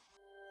soon.